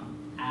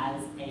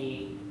 As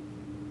a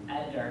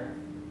editor,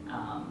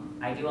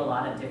 I do a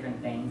lot of different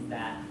things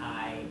that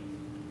I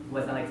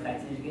was not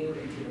expecting to do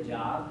into the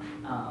job.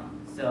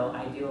 So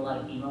I do a lot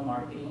of email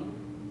marketing.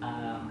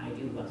 I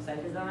do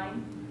website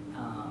design.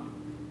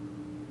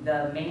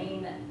 The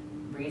main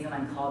reason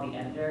I'm called the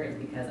editor is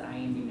because I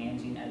am the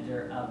managing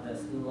editor of the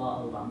SLU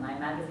Law Alumni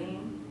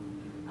magazine.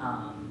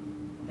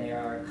 There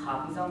are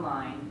copies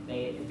online.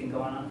 It's been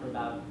going on for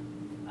about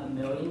 1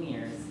 million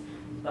years.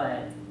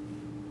 But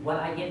what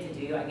I get to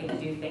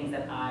do things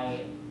that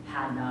I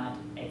had not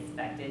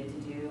expected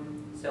to do.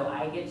 So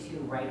I get to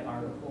write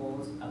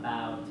articles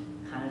about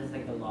kind of just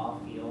like the law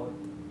field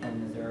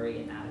in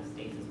Missouri and out of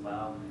states as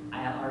well.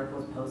 I have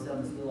articles posted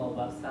on the SLU Law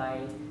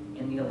website,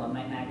 in the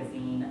Alumni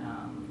magazine.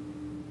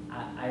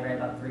 I write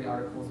about 3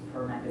 articles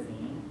per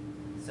magazine.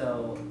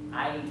 So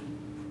I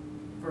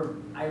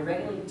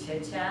regularly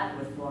chit-chat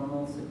with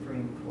former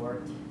Supreme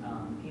Court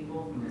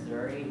people from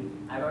Missouri.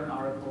 I wrote an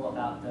article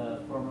about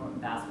the former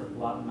ambassador of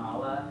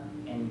Guatemala,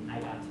 and I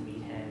got to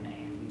meet him,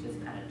 and we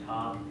just kind of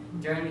talked.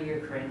 During the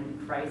Ukraine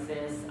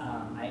crisis,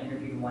 I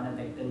interviewed one of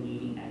the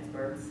leading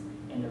experts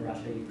in the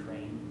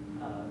Russia-Ukraine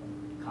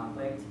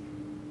conflict,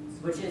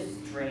 which is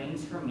strange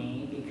for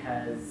me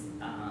because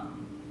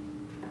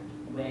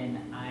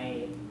when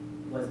I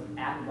was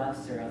at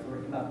Webster, I was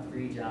working about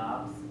 3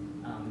 jobs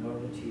in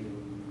order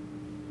to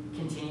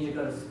continue to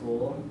go to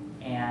school,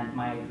 and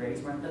my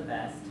grades weren't the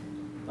best,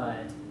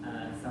 but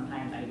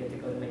sometimes I get to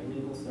go to like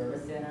legal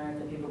service center,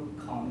 and people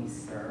call me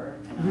sir,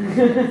 and I'm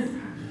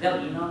like, they'll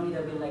email me,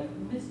 they'll be like,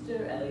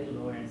 Mr. Elliot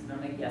Lawrence, and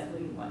I'm like, yes, what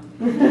do you want?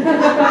 And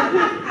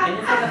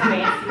it's like a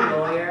fancy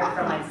lawyer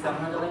from like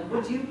somewhere, they're like,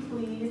 would you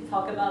please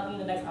talk about me in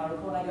the next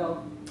article? And I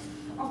go,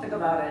 I'll think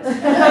about it.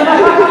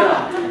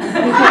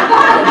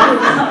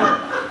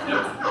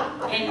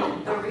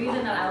 And the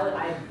reason that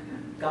I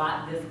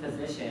got this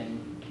position,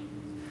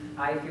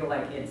 I feel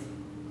like it's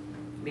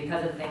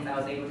because of things I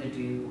was able to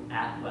do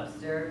at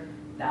Webster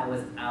that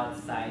was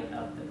outside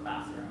of the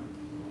classroom.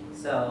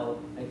 So,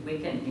 like we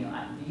can,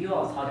 you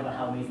all talk about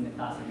how amazing the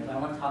classroom is. I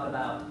want to talk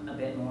about a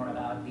bit more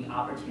about the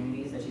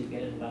opportunities that you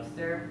get at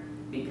Webster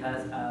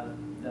because of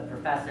the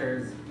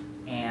professors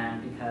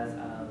and because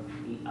of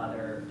the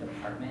other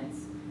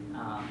departments.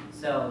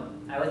 So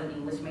I was an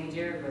English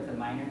major with a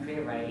minor in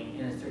creative writing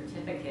and a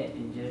certificate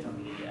in digital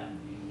media.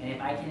 And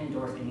if I can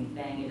endorse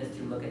anything, it is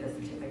to look at the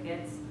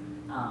certificates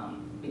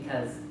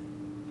because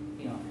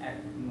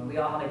we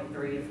all have like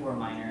 3 to 4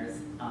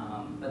 minors,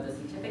 but the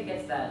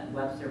certificates that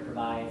Webster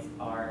provides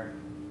are,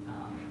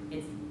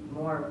 it's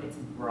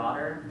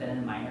broader than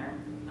a minor.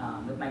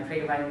 With my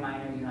creative writing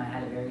minor, I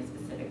had a very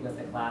specific list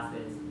of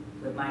classes.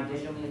 With my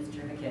digital media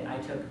certificate, I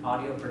took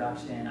audio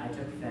production, I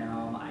took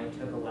film, I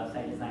took a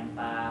website design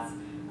class,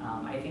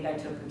 I think I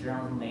took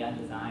journalism layout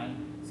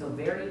design. So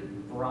very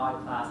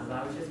broad classes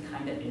I was just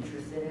kind of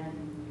interested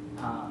in.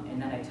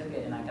 And then I took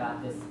it and I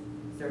got this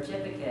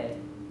certificate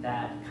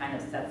that kind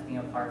of sets me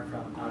apart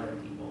from other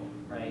people,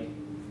 right?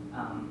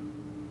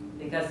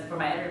 Because for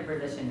my editor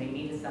position, they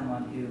needed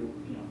someone who,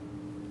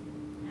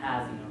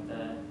 has,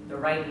 the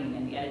writing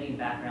and the editing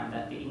background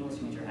that the English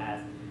major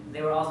has.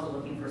 They were also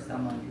looking for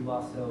someone who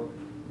also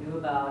knew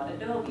about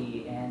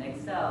Adobe and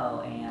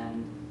Excel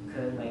and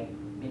could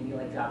maybe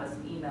drop us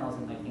some emails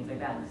and things like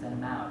that and send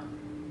them out.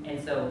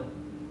 And so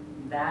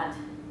that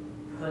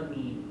put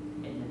me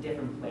in a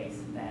different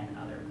place than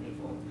other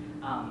people.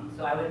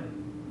 So I would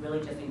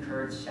really just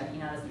encourage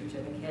checking out a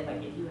certificate.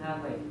 Like if you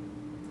have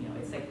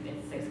it's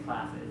 6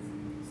 classes.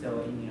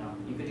 So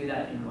you could do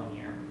that in 1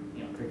 year.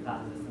 3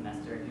 classes a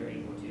semester if you're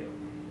able to.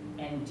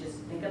 And just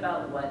think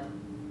about what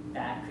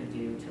that could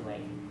do to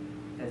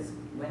because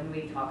when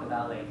we talk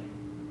about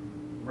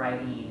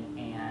writing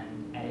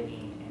and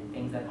editing and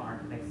things that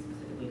aren't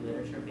specifically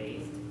literature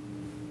based,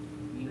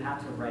 you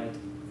have to write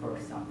for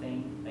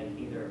something,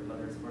 either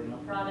whether it's for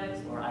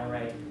products or I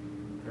write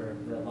for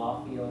the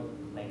law field,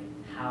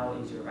 how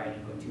is your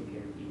writing going to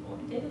appear to people?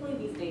 And typically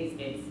these days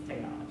it's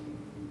technology.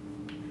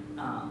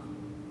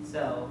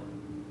 So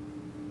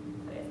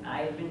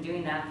I've been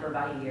doing that for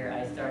about a year.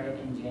 I started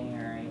in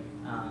January,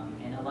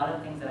 and a lot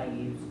of things that I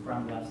use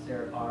from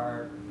Webster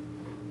are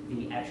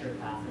the extra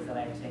classes that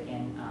I've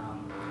taken,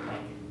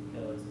 like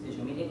those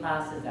digital media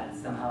classes that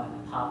somehow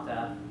have popped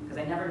up, because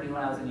I never knew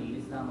when I was going to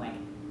use them.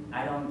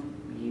 I don't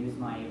use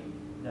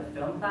the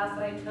film class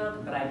that I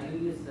took, but I do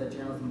use the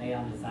journalism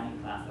layout design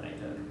class that I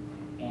took.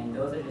 And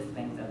those are just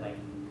things that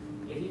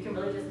if you can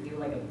really just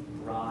do a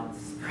broad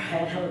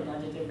spread of a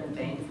bunch of different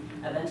things,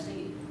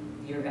 eventually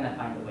you're going to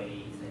find a way to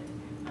use it.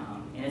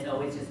 And it's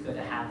always just good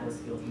to have those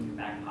skills in your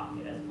back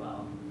pocket as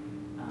well.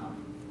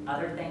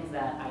 Other things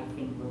that I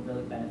think were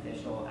really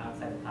beneficial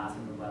outside the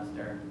classroom of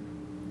Webster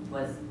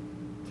was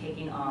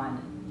taking on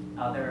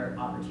other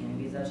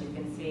opportunities that you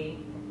can see.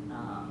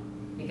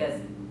 Because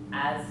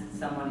as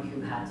someone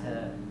who had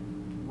to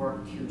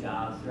work 2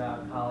 jobs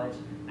throughout college,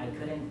 I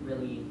couldn't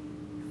really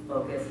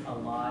focus a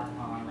lot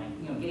on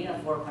getting a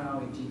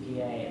 4.0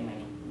 GPA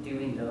and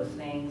doing those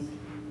things.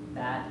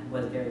 That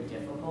was very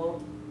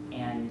difficult.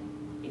 And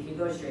if you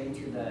go straight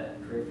into the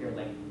career field,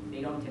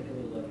 they don't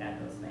typically look at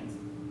those things.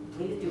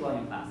 Please do all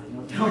your classes.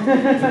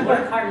 Don't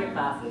work hard in your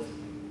classes.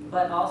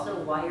 But also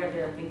while you're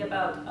there, think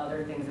about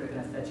other things that are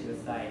going to set you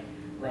aside.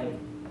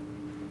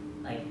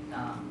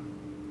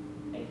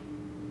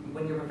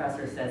 When your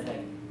professor says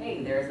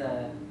hey, there's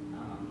a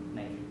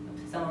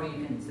somewhere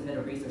you can submit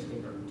a research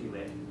paper, do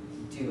it.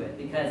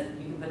 Because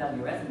you can put that on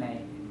your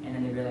resume and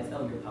then they realize,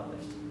 oh, you're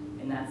published.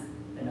 And that's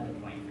another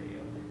point for you.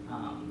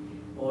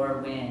 Or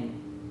when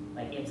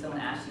if someone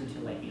asks you to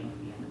be on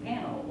the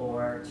panel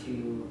or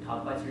to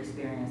talk about your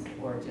experience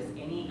or just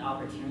any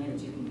opportunity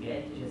that you can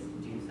get to just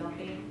do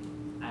something,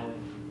 I would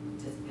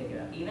just pick it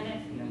up. Even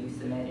if you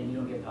submit and you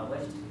don't get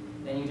published,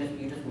 then you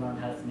just learn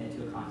how to submit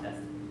to a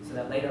contest, so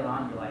that later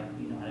on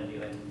you know how to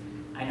do it.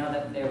 I know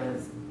that there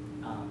was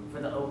for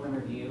the Oakland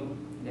Review,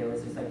 there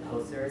was just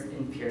posters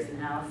in Pearson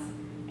House,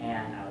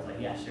 and I was like,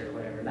 yeah, sure,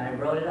 whatever. And I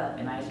wrote it up,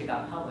 and I actually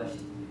got published,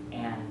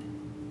 and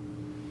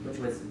which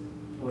was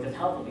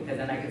helpful because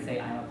then I could say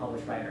I'm a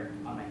published writer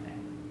on my thing.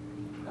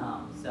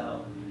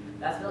 So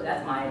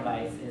that's my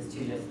advice, is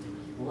to just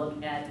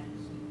look at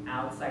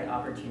outside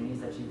opportunities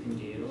that you can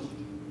do,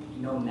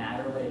 no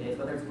matter what it is,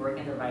 whether it's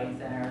working at the writing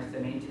center,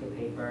 submitting to a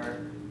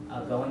paper,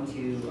 going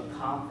to a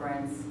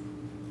conference,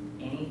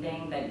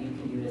 anything that you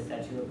can do to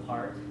set you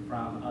apart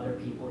from other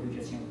people who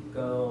just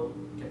go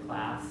to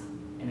class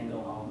and then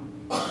go home,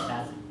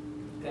 that's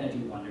gonna do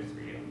wonders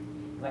for you.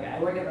 Like I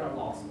work at a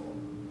law school.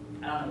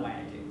 I don't know why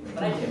I do,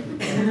 but I do.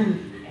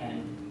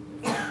 And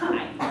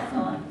that's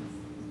all I have.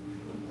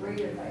 Great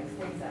advice,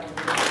 thanks,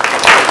 Alumni.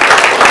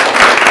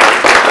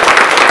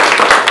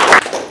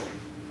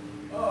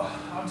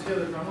 I'm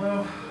Taylor Grumlow,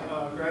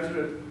 graduate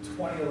of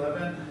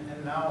 2011,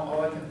 and now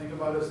all I can think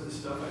about is the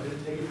stuff I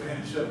didn't take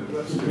advantage of at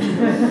Webster.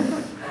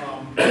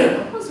 I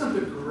wasn't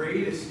the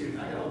greatest student.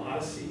 I got a lot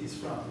of C's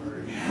from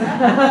Murray.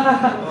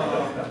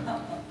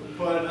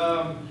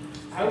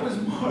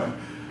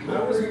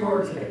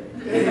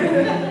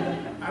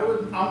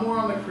 I'm more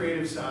on the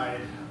creative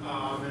side,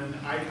 and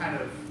I kind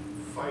of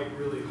fight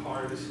really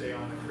hard to stay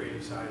on the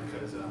creative side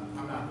because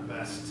I'm not the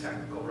best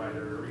technical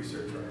writer or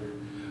research writer.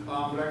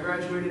 But I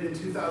graduated in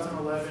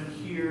 2011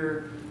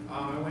 here.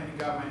 I went and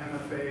got my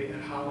MFA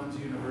at Hollins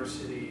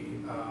University.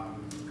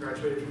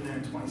 Graduated from there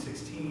in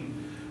 2016.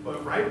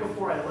 But right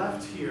before I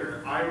left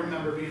here, I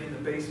remember being in the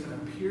basement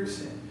of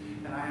Pearson,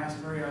 and I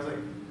asked Murray, I was like,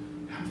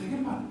 I'm thinking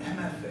about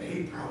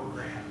MFA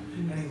program.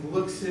 And he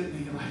looks at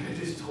me like I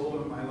just told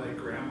him my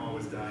grandma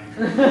was dying.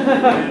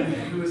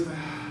 And he was like,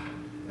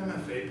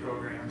 MFA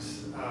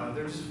programs,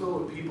 they're just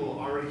filled with people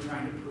already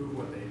trying to prove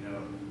what they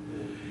know.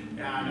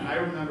 And I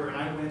remember, and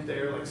I went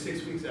there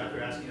 6 weeks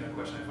after asking that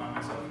question, I found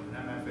myself in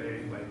an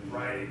MFA,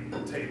 writing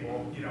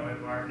table, in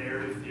our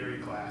narrative theory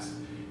class.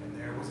 And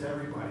there was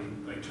everybody,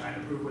 trying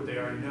to prove what they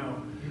already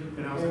know.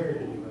 And I was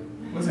like,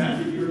 what's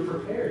that? You were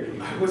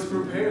prepared. I was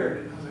prepared.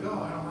 And I was like,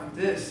 oh, I don't like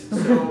this.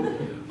 So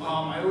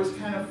I always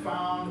kind of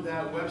found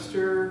that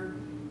Webster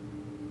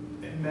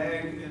and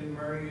Meg and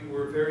Murray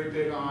were very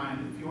big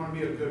on, if you want to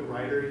be a good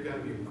writer, you've got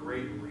to be a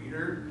great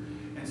reader.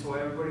 And so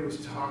everybody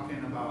was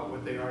talking about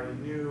what they already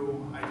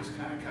knew. I just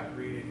kind of kept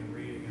reading and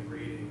reading and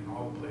reading and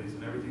all the plays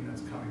and everything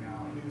that's coming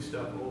out, new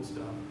stuff, old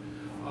stuff.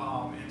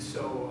 And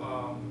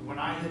so when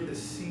I hit the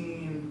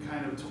scene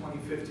kind of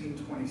 2015,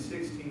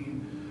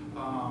 2016,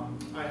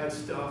 I had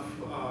stuff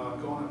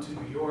going up to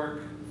New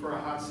York for a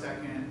hot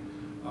second.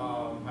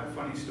 My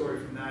funny story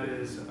from that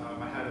is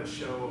I had a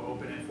show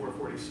open at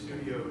 440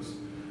 Studios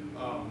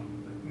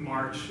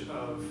March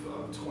of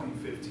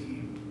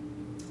 2015.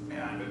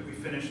 And we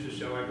finished the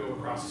show, I go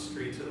across the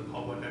street to the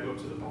public, I go up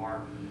to the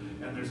bar,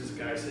 and there's this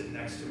guy sitting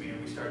next to me,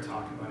 and we start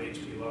talking about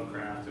H.P.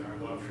 Lovecraft and our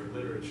love for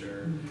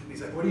literature. And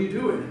he's like, what are you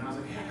doing? And I was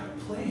like, hey, I got a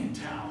play in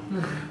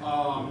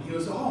town. He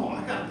goes, oh,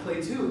 I got a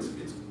play too,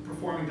 it's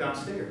performing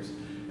downstairs.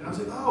 And I was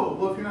like, oh,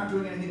 well, if you're not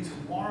doing anything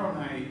tomorrow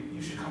night, you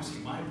should come see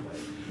my play.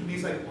 And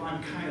he's like, well,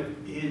 I'm kind of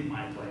in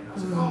my play. And I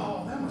was like,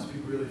 oh, that must be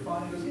really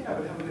fun. He goes, yeah,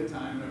 but have a good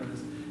time, whatever it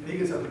is. And he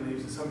gets up and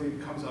leaves, and somebody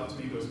comes up to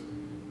me and goes,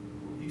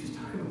 you just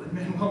talking to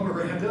Lin-Manuel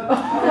Miranda?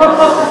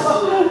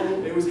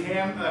 It was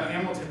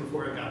Hamilton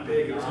before it got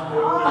big. It was they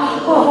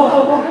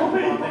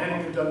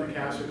hadn't even done the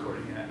cast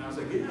recording yet. And I was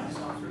like, yeah,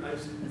 I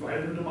just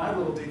invited him to my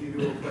little dinky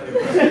little play.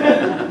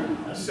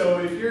 So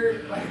if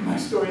you're, my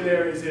story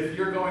there is if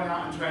you're going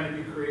out and trying to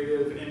be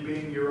creative and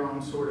being your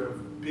own sort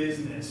of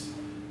business,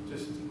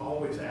 just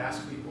always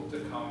ask people to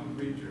come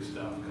read your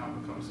stuff,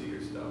 come see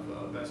your stuff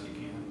best you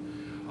can.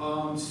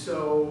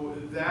 So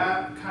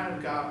that kind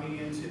of got me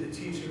into the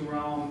teaching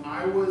realm.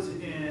 I was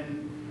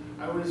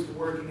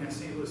working at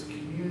St. Louis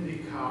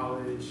Community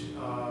College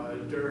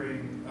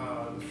during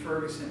the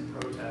Ferguson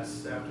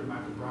protests after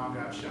Michael Brown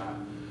got shot.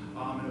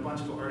 And a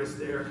bunch of artists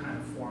there kind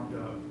of formed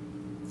up.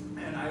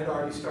 And I had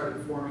already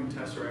started forming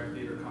Tesseract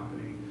Theater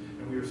Company,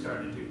 and we were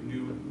starting to do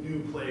new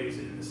plays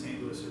in the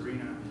St. Louis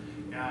arena.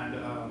 And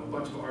a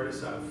bunch of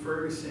artists out of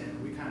Ferguson,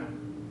 we kind of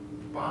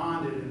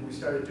bonded, and we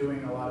started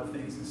doing a lot of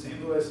things in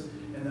St. Louis.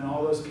 And then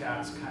all those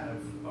cats kind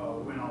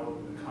of went all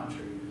over the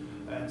country.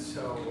 And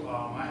so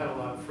I had a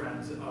lot of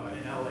friends in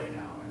LA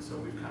now, and so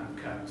we've kind of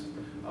kept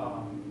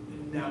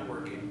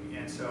networking.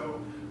 And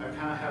so I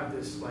kind of have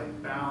this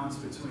balance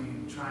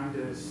between trying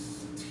to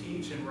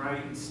teach and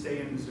write and stay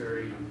in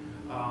Missouri,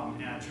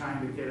 and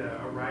trying to get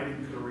a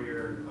writing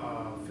career,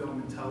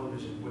 film and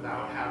television,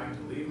 without having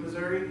to leave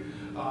Missouri.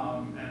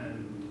 And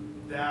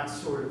that's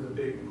sort of the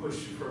big push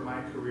for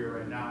my career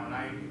right now. And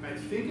I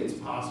think it's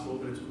possible,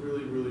 but it's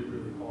really, really,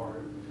 really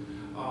hard.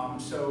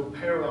 So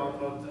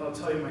parallel, I'll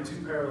tell you my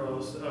two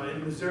parallels.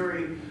 In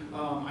Missouri,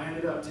 I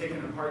ended up taking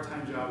a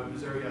part-time job at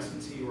Missouri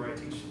S&T, where I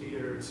teach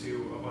theater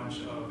to a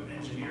bunch of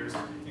engineers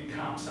and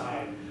comp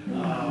sci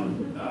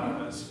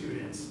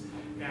students.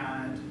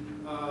 And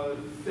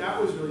that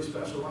was really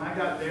special. When I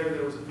got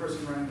there was a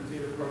person running the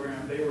theater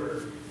program. They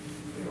were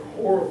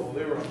horrible.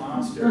 They were a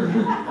monster.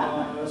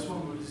 This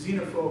one was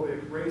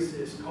xenophobic,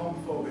 racist,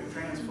 homophobic,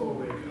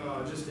 transphobic,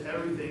 just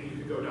everything you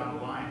could go down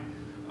the line.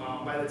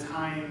 By the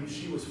time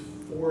she was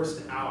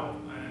forced out,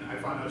 and I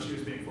found out she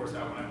was being forced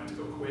out when I went to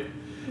go quit,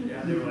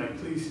 and they were like,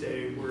 please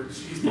stay,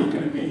 she's not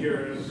going to be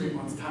here in 3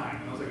 months' time.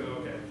 And I was like,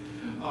 oh, okay.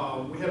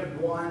 We had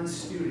one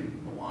student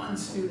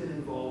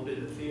involved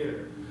in the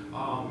theater,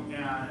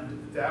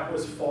 and that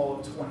was fall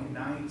of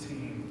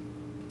 2019.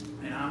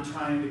 and I'm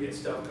trying to get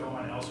stuff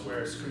going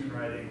elsewhere,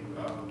 screenwriting,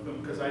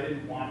 because I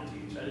didn't want to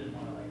teach. I didn't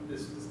want to, like,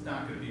 this is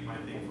not going to be my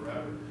thing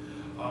forever.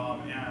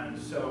 And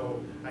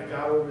so I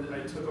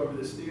took over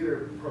this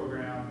theater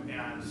program,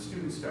 and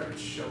students started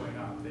showing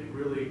up.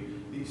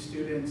 These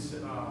students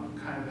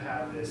kind of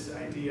had this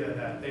idea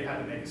that they had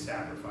to make a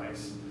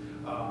sacrifice.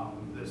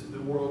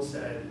 The world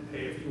said,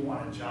 hey, if you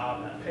want a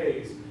job that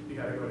pays, you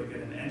got to go to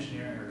get an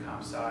engineering or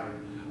comp sci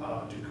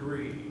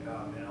degree.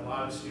 And a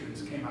lot of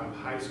students came out of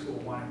high school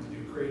wanting to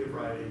do creative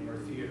writing or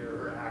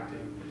theater or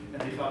acting,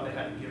 and they thought they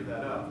had to give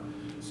that up.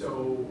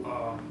 So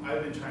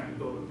I've been trying to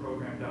build a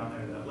program down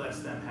there that lets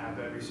them have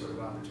every sort of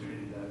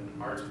opportunity that an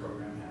arts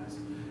program has.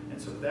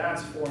 And so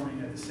that's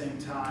forming at the same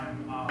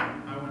time.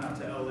 I went out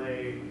to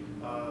LA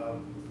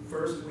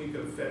first week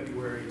of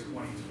February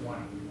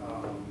 2020.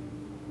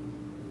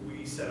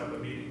 We set up a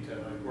meeting to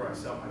where I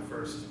sell my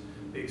first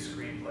big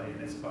screenplay,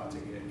 and it's about to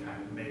get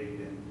kind of made,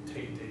 and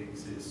Tate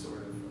Diggs is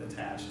sort of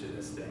attached to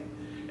this thing.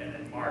 And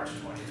then March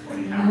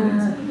 2020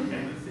 happens,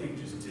 and the thing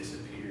just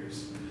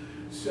disappears.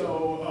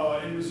 So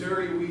in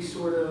Missouri, we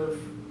sort of,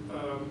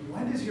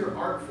 when does your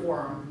art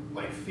form,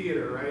 like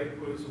theater, right,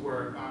 was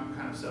where I'm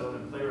kind of settled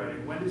in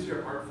playwriting, when does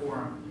your art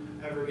form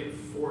ever get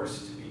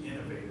forced to be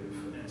innovative?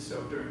 And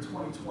so during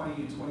 2020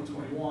 and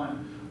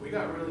 2021, we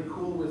got really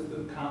cool with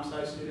the comp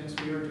sci students.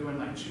 We were doing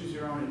like choose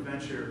your own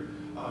adventure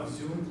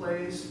Zoom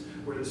plays,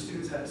 where the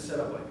students had to set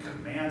up like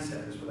command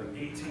centers with like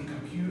 18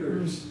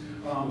 computers.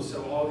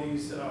 So all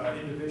these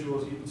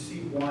individuals, you can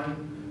see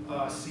one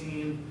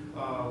scene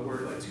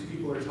where like two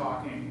people are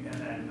talking,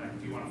 and then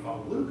like, do you want to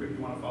follow Luke or do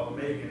you want to follow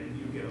Megan? And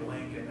you get a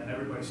link, and then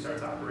everybody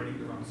starts operating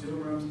their own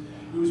Zoom rooms.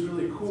 It was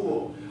really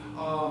cool.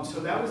 So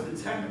that was the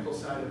technical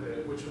side of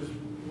it, which was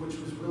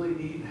really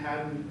neat.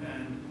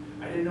 And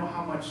I didn't know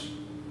how much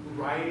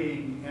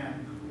writing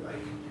and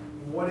like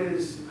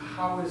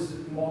how is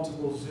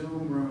multiple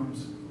Zoom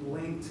rooms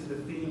linked to the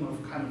theme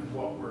of kind of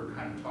what we're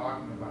kind of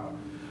talking about.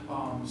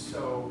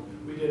 So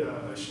we did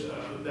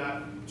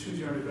that Choose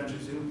Your Own Adventure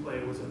Zoom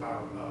play was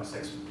about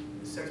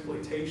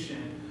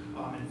sexploitation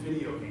in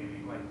video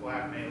gaming, like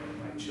blackmailing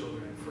like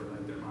children for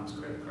like their mom's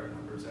credit card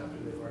numbers after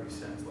they've already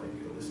sent like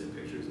illicit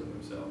pictures of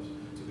themselves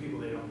to people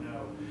they don't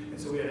know. And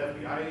so we had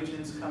FBI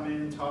agents come in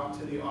and talk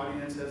to the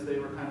audience as they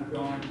were kind of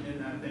going in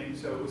that thing.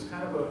 So it was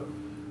kind of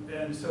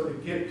and so to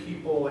get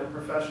people like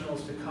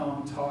professionals to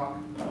come talk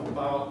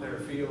about their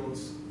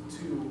fields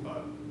to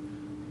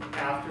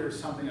after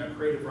something, a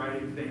creative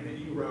writing thing that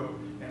you wrote,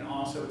 and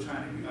also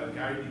trying to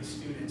guide these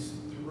students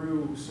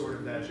through sort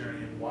of that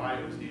journey and why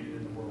it was needed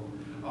in the world,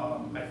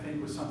 I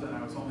think was something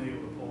I was only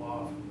able to pull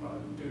off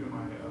due to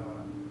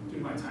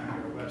my time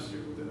here at Webster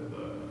with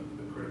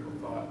the critical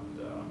thought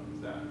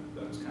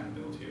that was kind of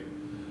built here.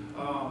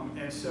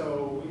 And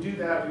so we do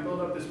that, we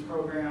build up this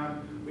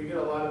program, we get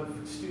a lot of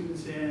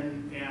students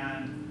in,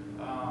 and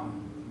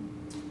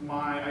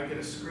I get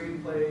a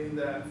screenplay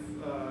that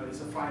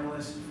is a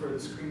finalist for the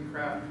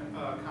Screencraft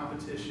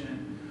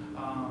competition,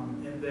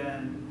 and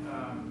then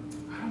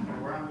I don't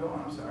know where I'm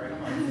going. I'm sorry.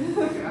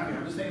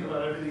 I'm just thinking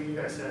about everything you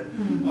guys said.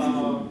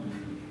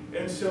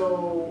 And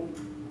so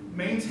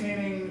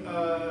maintaining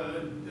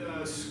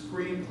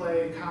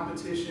screenplay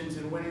competitions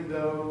and winning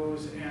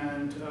those,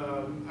 and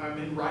I'm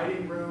in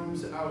writing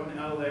rooms out in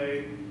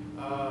LA,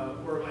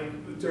 where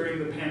like during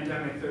the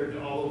pandemic, they're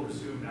all over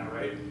Zoom now,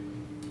 right?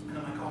 And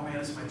I'm like, oh man,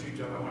 this is my dream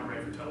job. I want to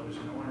write for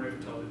television. I want to write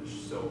for television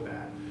so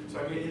bad. So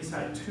I get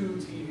inside 2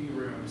 TV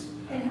rooms.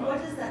 And what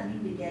does that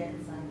mean to get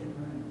inside the room?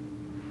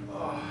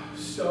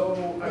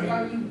 I mean,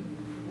 are you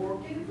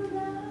working for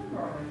them,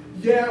 or?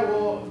 Yeah,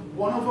 well,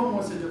 one of them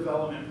was a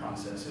development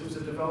process. It was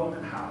a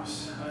development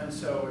house. And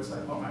so it's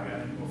like, oh my God,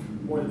 I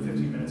need more than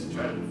 15 minutes to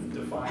try to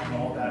define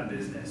all that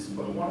business.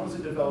 But one was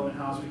a development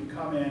house. We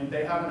come in,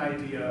 they have an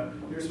idea.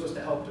 You're supposed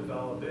to help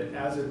develop it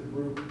as a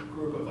group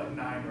of like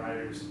 9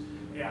 writers.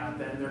 And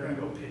then they're going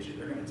to go pitch it.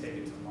 They're going to take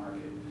it to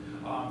market.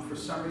 For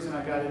some reason,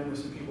 I got in with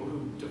some people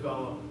who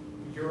develop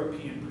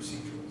European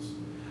procedurals.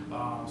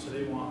 So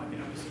they want like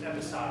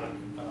episodic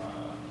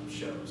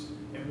shows.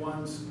 And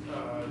one's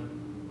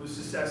was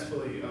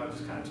successfully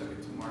just kind of took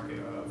it to market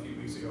a few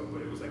weeks ago,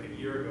 but it was like a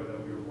year ago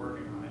that we were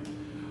working on it.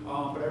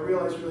 But I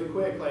realized really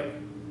quick, like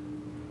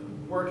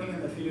working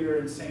in the theater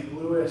in St.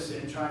 Louis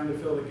and trying to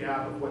fill the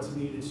gap of what's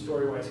needed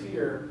story-wise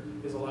here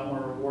is a lot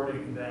more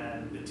rewarding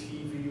than the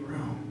TV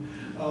room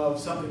of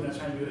something that's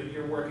trying to do that.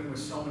 You're working with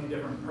so many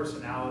different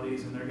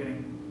personalities and they're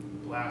getting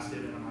blasted,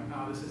 and I'm like,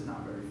 oh, this is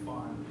not very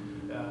fun.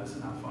 This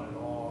is not fun at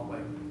all.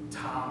 Like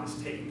Tom is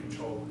taking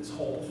control of this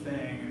whole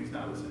thing and he's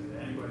not listening to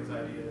anybody's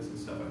ideas and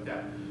stuff like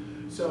that.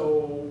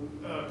 So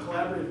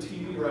collaborative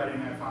TV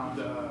writing I found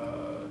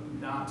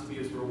not to be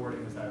as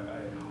rewarding as I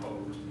had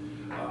hoped.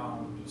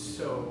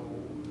 So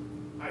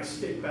I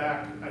stick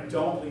back, I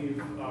don't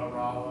leave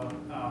Rolla,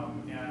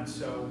 and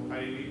so I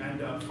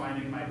end up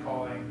finding my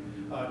calling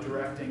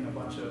directing a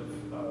bunch of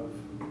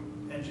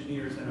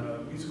engineers in a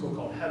musical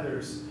called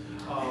Heathers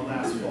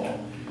last fall.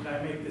 And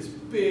I make this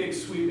big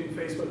sweeping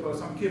Facebook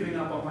post. I'm giving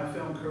up on my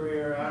film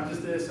career. I'm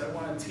just this. I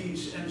want to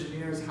teach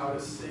engineers how to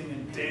sing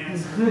and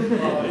dance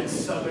in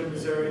southern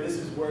Missouri. This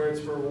is where it's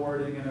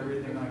rewarding and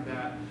everything like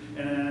that.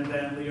 And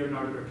then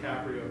Leonardo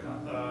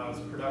DiCaprio's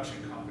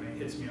production company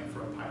hits me up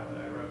for a pilot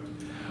I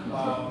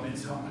wrote. And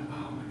so I'm like,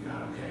 oh my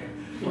God, okay,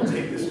 we'll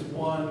take this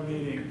one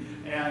meeting.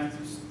 And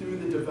through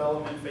the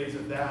development phase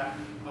of that,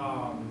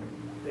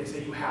 they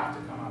say you have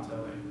to come out to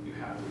LA. You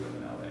have to live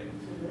in LA.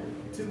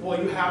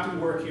 Well, you have to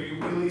work here.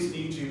 We at least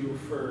need you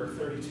for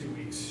 32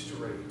 weeks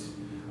straight.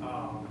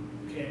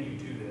 Can you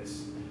do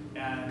this?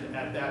 And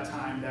at that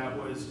time, that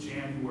was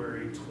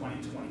January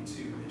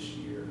 2022 this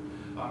year,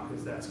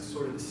 because that's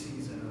sort of the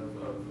season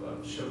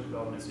of show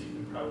development, so you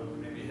can probably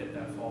maybe hit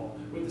that fall.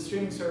 With the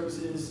streaming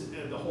services,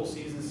 the whole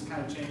season is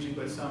kind of changing,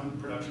 but some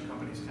production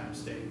companies kind of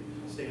stay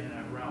in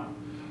that realm.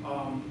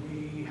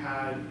 We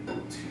had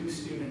 2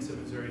 students at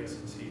Missouri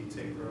S&T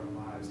take their own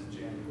lives in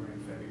January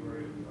and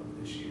February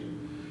of this year.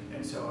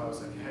 And so I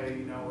was like, hey,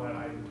 you know what,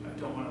 I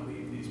don't want to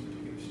leave these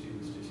particular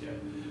students just yet.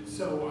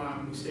 So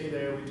we stay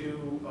there,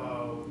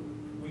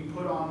 we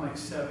put on like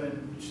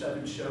seven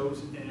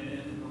shows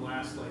in the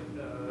last like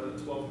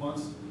 12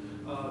 months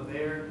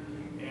there.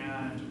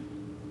 And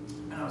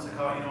I was like,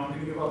 oh, you know, I'm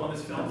gonna give up on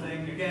this film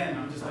thing again.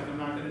 I'm just like, I'm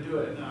not gonna do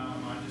it.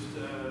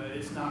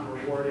 It's not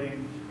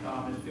rewarding.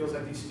 It feels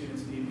like these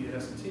students need me at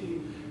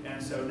S&T.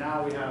 And so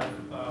now we have,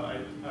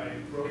 I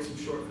wrote some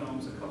short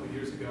films a couple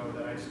years ago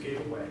that I just gave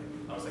away.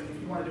 I was like,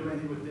 if you want to do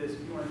anything with this,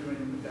 if you want to do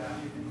anything with that,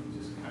 you can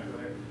just kind of go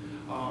there.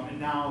 And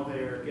now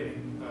they're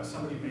getting,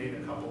 somebody made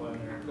a couple and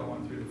they're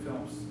going through the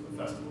films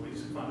festival. We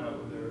just found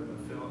out they're in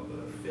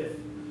the 5th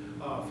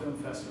film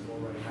festival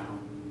right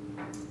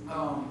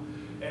now.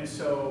 And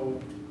so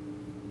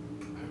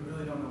I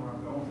really don't know where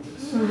I'm going with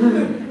this.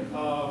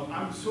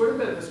 I'm sort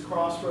of at this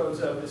crossroads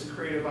of this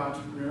creative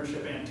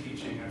entrepreneurship and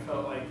teaching. I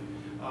felt like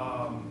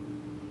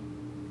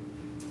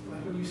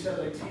when you said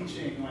like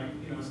teaching, like,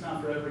 you know, it's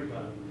not for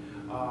everybody.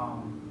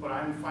 But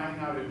I'm finding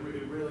out it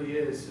really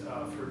is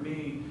for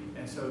me,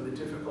 and so the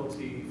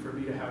difficulty for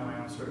me to have my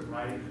own sort of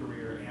writing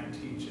career and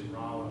teach in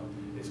Rolla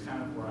is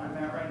kind of where I'm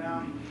at right now.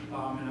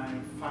 And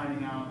I'm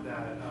finding out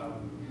that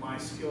my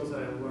skills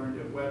that I learned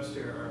at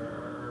Webster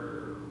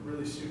are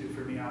really suited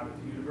for me out at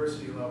the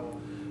university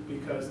level,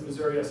 because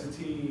Missouri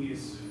S&T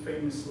is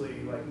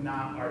famously like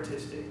not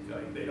artistic.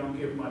 Like they don't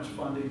give much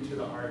funding to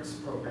the arts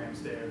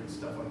programs there and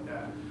stuff like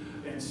that.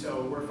 And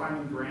so we're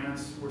finding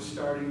grants. We're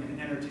starting an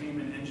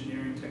entertainment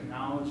engineering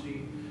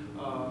technology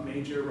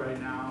major right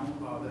now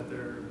that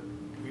they're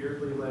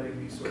weirdly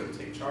letting me sort of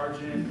take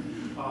charge in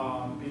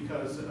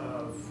because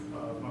of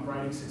my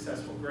writing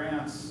successful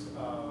grants.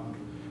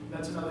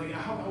 That's another thing.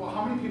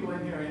 How many people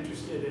in here are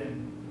interested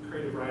in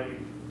creative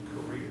writing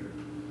career?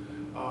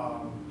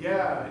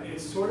 Yeah,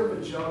 it's sort of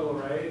a juggle,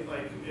 right?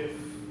 Like if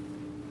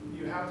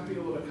you have to be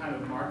able to kind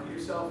of market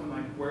yourself and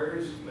like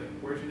where's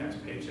your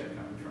next paycheck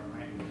coming from,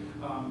 right?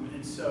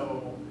 And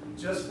so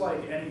just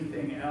like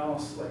anything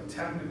else, like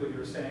technically you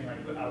were saying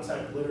like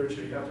outside of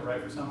literature you have to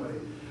write for somebody.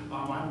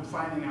 I'm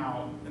finding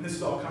out, and this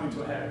is all coming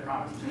to a head, I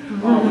promise.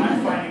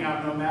 I'm finding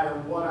out no matter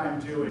what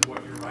I'm doing,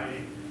 what you're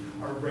writing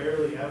are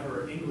rarely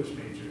ever English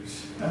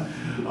majors.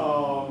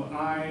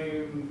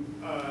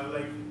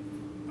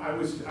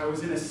 I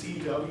was in a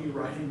CW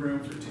writing room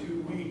for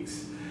 2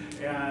 weeks,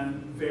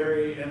 and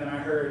then I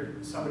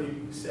heard somebody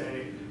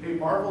say, hey,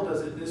 Marvel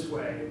does it this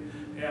way,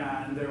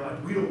 and they're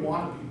like, we don't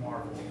want to be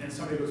Marvel. And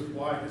somebody goes,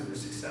 why? Because they're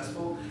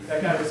successful?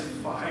 That guy was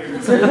fired. I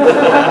was like,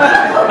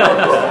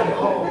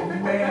 oh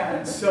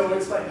man. So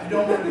it's like, I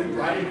don't want to be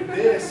writing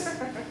this.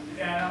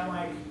 And I'm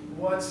like,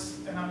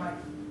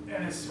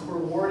 and it's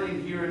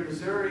rewarding here in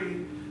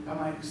Missouri. I'm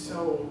like,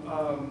 so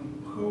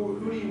who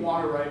do you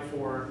want to write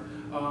for?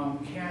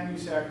 Can you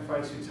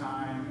sacrifice your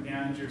time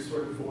and your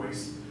sort of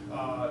voice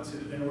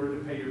in order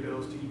to pay your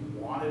bills? Do you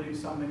want to do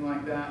something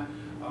like that?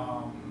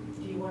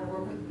 Do you want to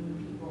work with mean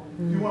people?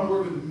 You want to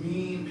work with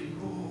mean people.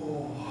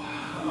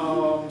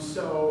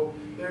 So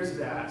there's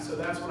that. So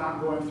that's what I'm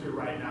going through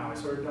right now. I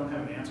sort of don't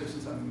have an answer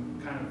since I'm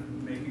kind of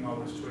making all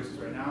those choices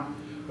right now.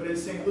 But in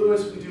St.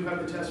 Louis, we do have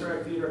the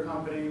Tesseract Theater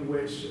Company,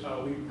 which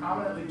we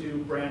prominently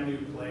do brand new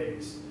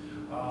plays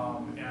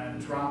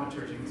and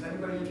dramaturging. Is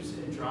anybody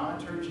interested in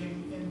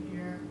dramaturging in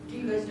here? Do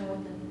you guys know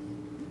what that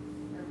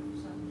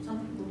is? Or some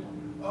people don't.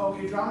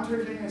 Okay,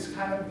 dramaturging is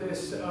kind of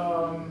this,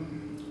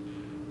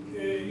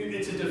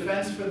 it's a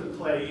defense for the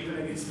play, even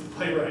against the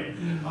playwright.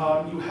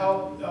 You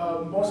help,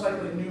 most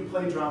likely a new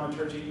play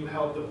dramaturgy, you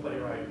help the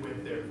playwright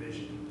with their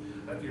vision.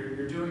 Like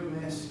you're doing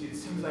this, it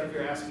seems like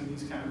you're asking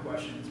these kind of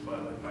questions,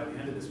 but like by the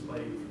end of this play,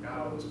 you forgot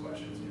all those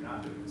questions, and you're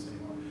not doing this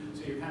anymore.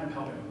 So you're kind of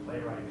helping the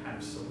playwright kind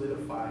of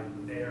solidify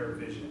their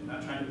vision,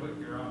 not trying to put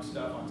your own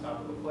stuff on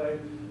top of the play,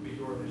 but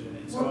your vision.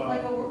 And so,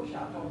 Like a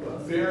workshop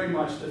almost. very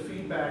much the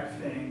feedback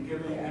thing,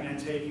 giving and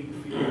taking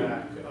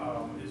feedback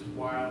is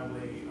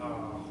wildly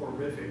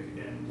horrific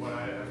in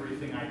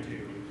everything I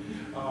do.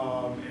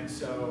 And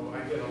so I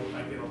get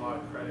a lot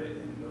of credit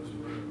in those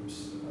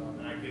rooms,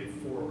 and I get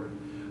forward.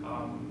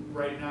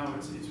 right now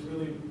it's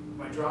really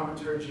my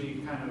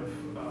dramaturgy kind of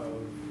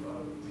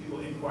people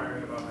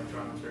inquiring about my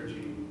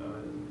dramaturgy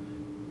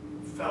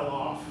fell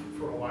off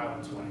for a while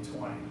in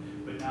 2020,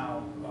 but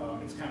now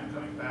it's kind of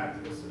coming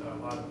back because a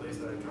lot of plays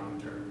that I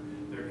dramaturg,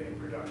 they're getting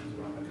productions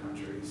around the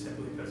country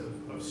simply because of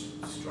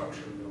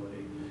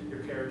structurability. Your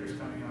character's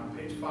coming in on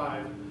page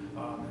 5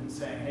 and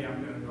saying, hey,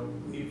 I'm going to go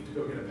leave to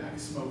go get a pack of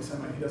smokes,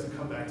 and he doesn't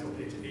come back till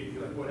page 80,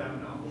 like, what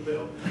happened to Uncle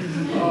Bill?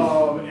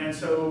 And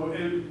so,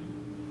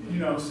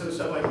 so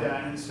stuff like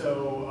that, and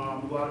so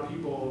a lot of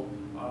people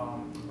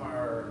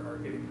are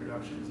getting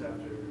productions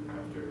after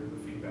the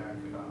feedback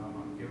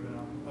I'm giving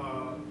them.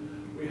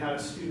 We had a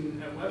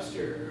student at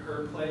Webster,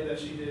 her play that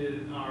she did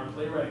in our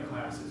playwriting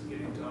class is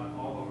getting done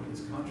all over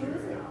this country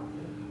right now.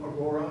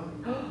 Aurora.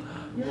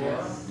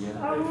 Yes. Yeah.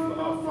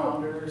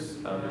 Founders.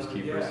 Founders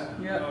Keepers.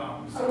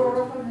 Yeah.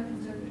 Aurora from the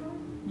Conservatory?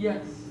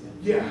 Yes.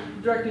 Yeah.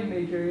 Directing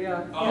major,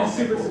 yeah. Oh, Yeah, okay,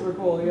 super, cool. super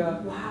cool, yeah.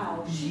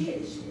 Wow,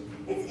 it's,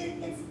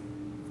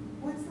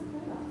 what's the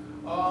play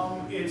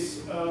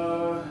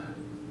about?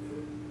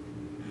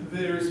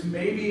 There's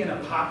maybe an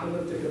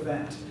apocalyptic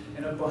event,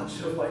 and a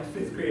bunch of like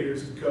 5th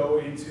graders go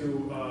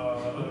into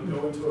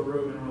a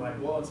room, and we're like,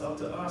 well, it's up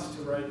to us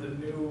to write the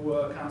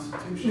new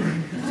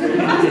Constitution.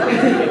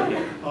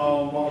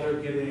 While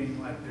they're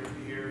getting like their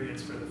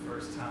periods for the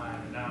first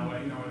time, and now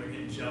they're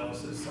getting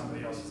jealous of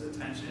somebody else's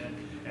attention,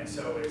 and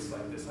so it's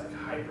like this like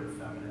hyper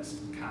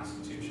feminist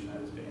Constitution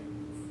that is being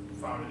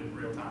founded in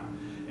real time,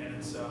 and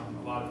it's a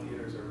lot of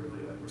theaters are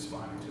really like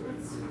responding to it in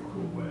a really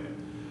cool way.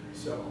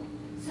 So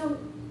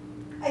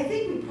I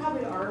think we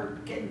probably are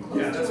getting close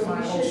to yeah, that's where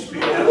my we whole should.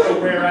 spiel. That's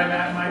where I'm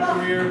at in my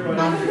career, but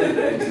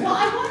Well,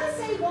 I want to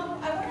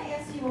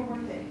ask you one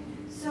more thing.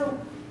 So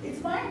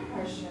it's my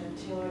impression,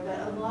 Taylor,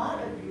 that a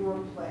lot of your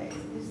plays,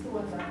 at least the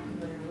ones I'm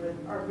familiar with,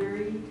 are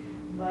very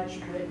much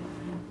written.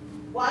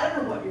 Well, I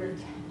don't know what your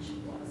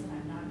intention was, and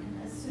I'm not going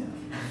to assume.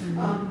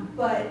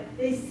 But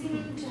they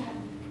seem to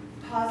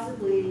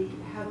possibly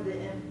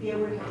be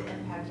able to have the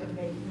impact of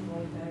making the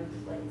world a better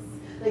place.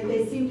 Like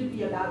they seem to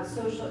be about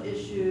social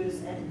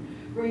issues and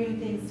bringing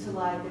things to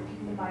light that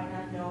people might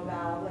not know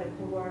about, like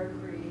Coldwater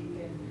Creek.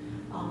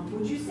 And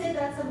would you say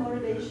that's a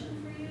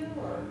motivation for you,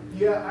 or?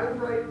 yeah, I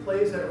write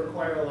plays that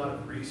require a lot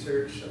of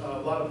research, a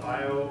lot of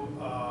bio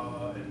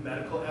and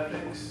medical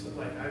ethics.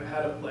 Like I've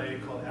had a play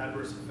called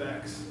Adverse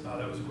Effects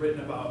that was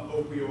written about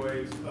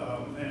opioids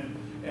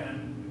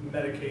and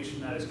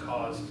medication that has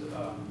caused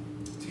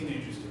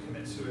teenagers to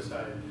commit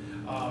suicide.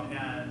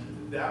 And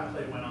that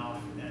play went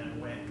off and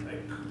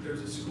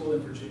there's a school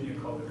in Virginia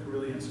called the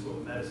Carillion School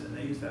of Medicine.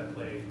 They used that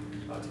play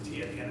to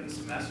teach at the end of the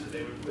semester.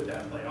 They would put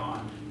that play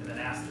on and then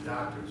ask the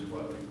doctors,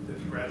 the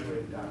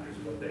graduating doctors,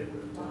 what they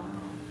would have done.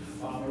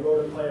 I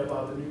wrote a play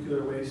about the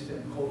nuclear waste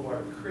in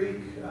Coldwater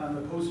Creek.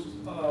 The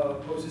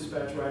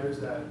Post-Dispatch writers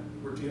that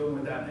were dealing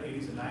with that in the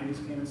 80s and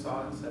 90s came and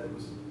saw it and said it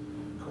was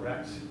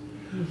correct.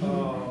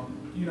 So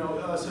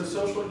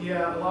social,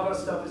 a lot of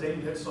stuff is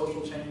aimed at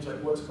social change,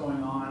 like what's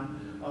going on.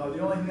 The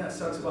only thing that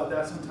sucks about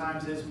that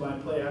sometimes is my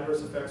play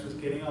Adverse Effects was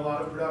getting a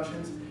lot of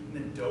productions, and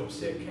then Dope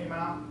Sick came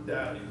out,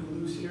 that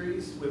Hulu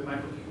series with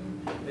Michael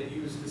Keaton that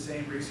used the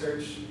same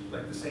research,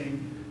 like the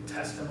same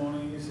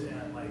testimonies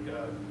and like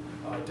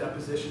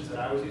depositions that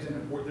I was using.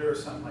 There are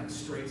some like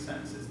straight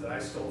sentences that I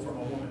stole from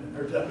a woman in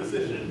her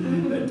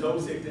deposition that Dope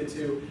Sick did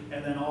too,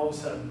 and then all of a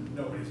sudden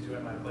nobody's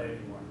doing my play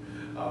anymore.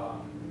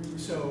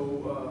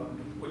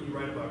 What you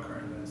write about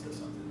current events, that's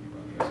something you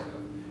wrote years ago.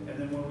 And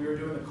then when we were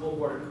doing the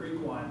Coldwater Creek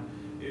one,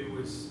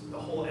 the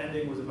whole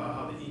ending was about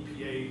how the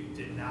EPA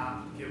did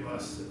not give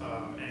us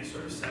any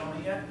sort of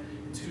settlement yet.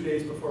 And 2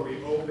 days before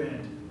we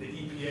opened, the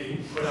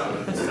EPA put out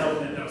a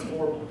settlement that was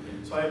horrible.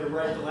 So I had to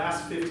write the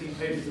last 15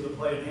 pages of the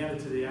play and hand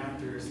it to the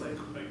actors like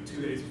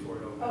 2 days before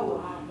it opened. Oh,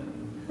 wow. And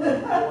they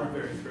weren't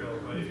very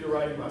thrilled. But if you're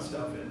writing about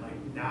stuff in like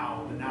the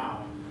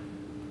now,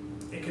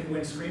 it can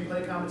win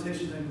screenplay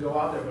competitions and go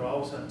out there, but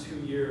all of a sudden 2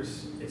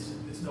 years,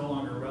 it's no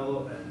longer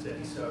relevant.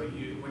 And so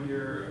when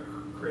you're a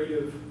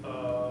creative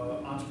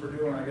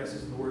entrepreneur, I guess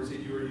is the words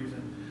that you were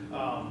using,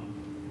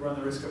 you run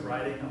the risk of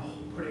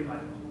putting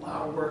like a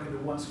lot of work into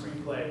one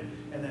screenplay,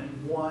 and then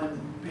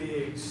one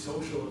big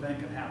social event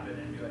can happen,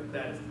 and you're like,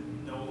 that is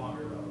no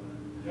longer relevant.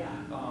 Yeah.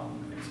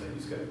 And so you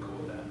just got to cool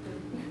with that.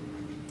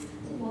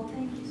 Well,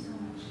 thank you so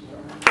much.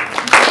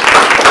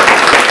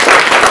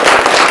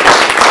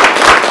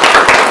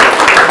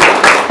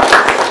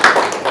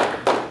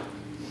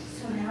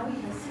 So now we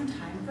have some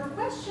time for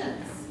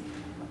questions.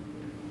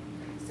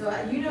 So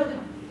are you going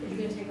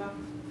to take off?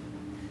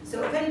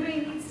 So if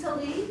anybody needs to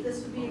leave,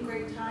 this would be a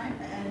great time.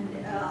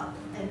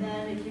 And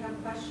then if you have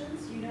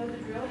questions, you know the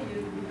drill.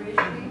 You raise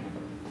your hand.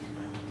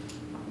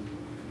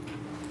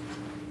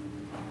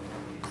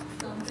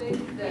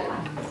 Something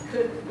that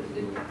could,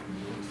 we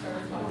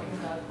started talking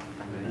about.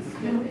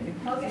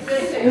 Okay.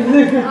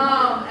 And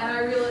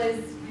I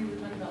realized you were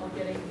talking about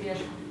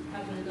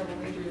having a double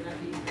major and that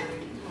being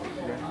very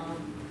helpful.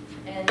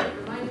 And it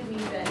reminded me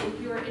that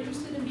if you're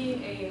interested in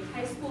being a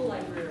high school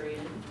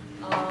librarian,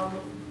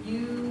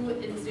 you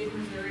in the state of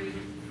Missouri,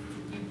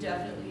 you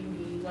definitely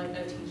need like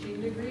a teaching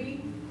student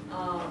degree.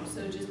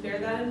 So just bear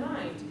that in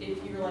mind.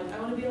 If you're like, I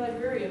want to be a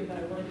librarian, but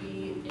I want to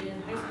be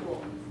in high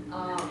school,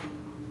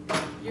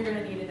 you're going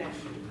to need an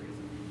extra degree.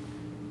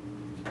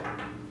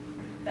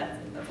 That's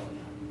it, that's all I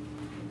got.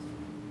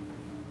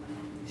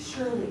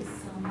 Surely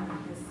someone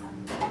has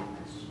some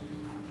question.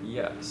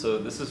 Yeah, so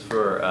this is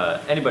for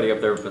anybody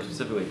up there, but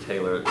specifically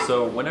Taylor.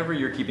 So whenever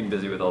you're keeping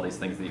busy with all these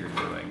things that you're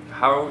doing,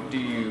 how do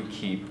you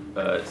keep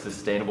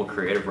sustainable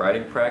creative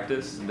writing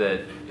practice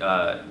that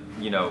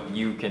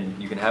you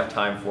can have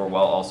time for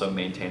while also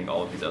maintaining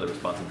all of these other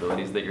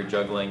responsibilities that you're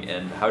juggling?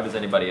 And how does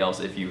anybody else,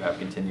 if you have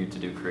continued to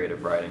do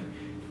creative writing,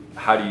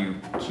 how do you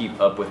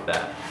keep up with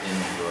that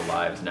in your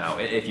lives now,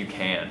 if you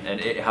can? And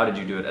how did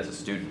you do it as a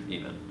student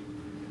even?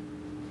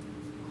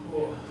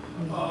 Cool.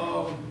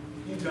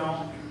 You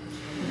don't.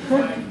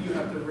 Like, you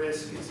have to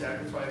risk and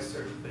sacrifice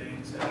certain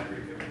things at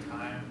every given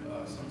time.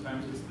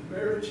 Sometimes it's the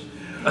marriage.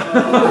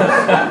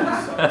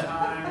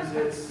 Sometimes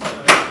it's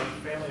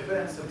family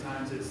events.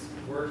 Sometimes it's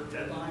work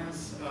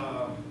deadlines.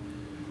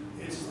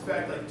 It's just the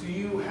fact, like, do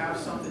you have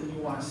something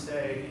you want to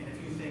say? And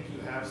if you think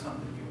you have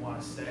something you want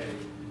to say,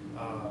 you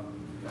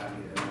got to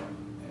get it out.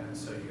 And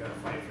so you got to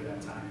fight for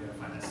that time. You got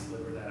to find that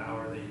sliver, that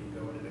hour that you can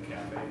go into the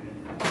cafe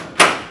and get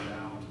it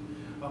out.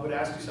 But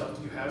ask yourself,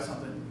 do you have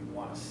something you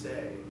want to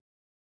say?